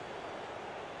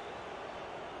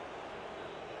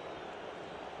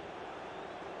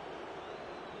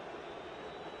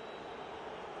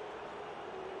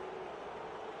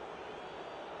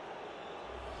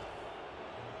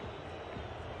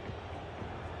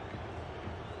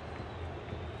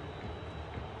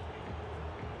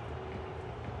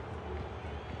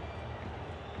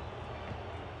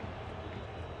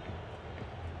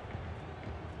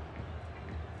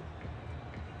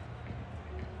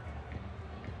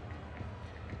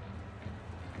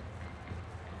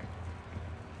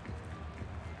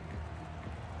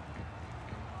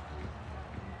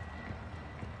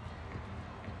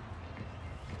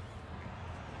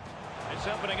 It's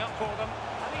opening up for them,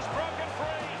 and he's broken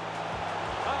free.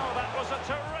 Oh, that was a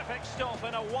terrific stop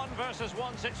in a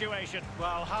 1-versus-1 situation.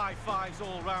 Well, high fives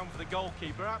all round for the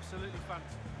goalkeeper, absolutely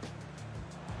fantastic.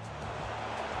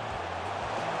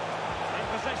 In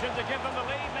position to give them the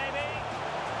lead, maybe.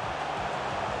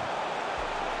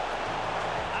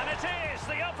 And it is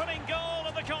the opening goal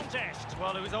of the contest.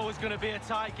 Well, it was always going to be a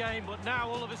tie game, but now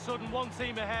all of a sudden one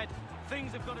team ahead.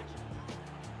 Things have got to...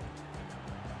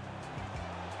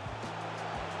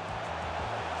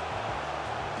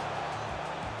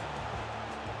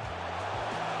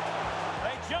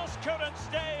 Just couldn't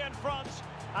stay in front,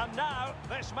 and now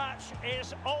this match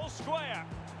is all square.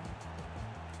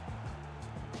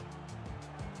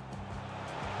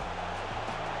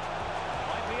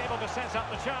 Might be able to set up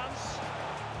the chance.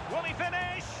 Will he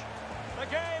finish? The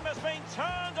game has been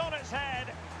turned on its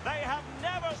head. They have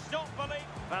never stopped believing.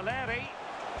 Valeri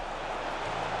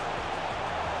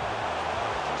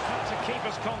just had to keep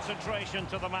his concentration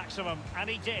to the maximum, and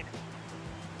he did.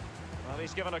 Well,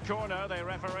 he's given a corner, the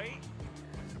referee.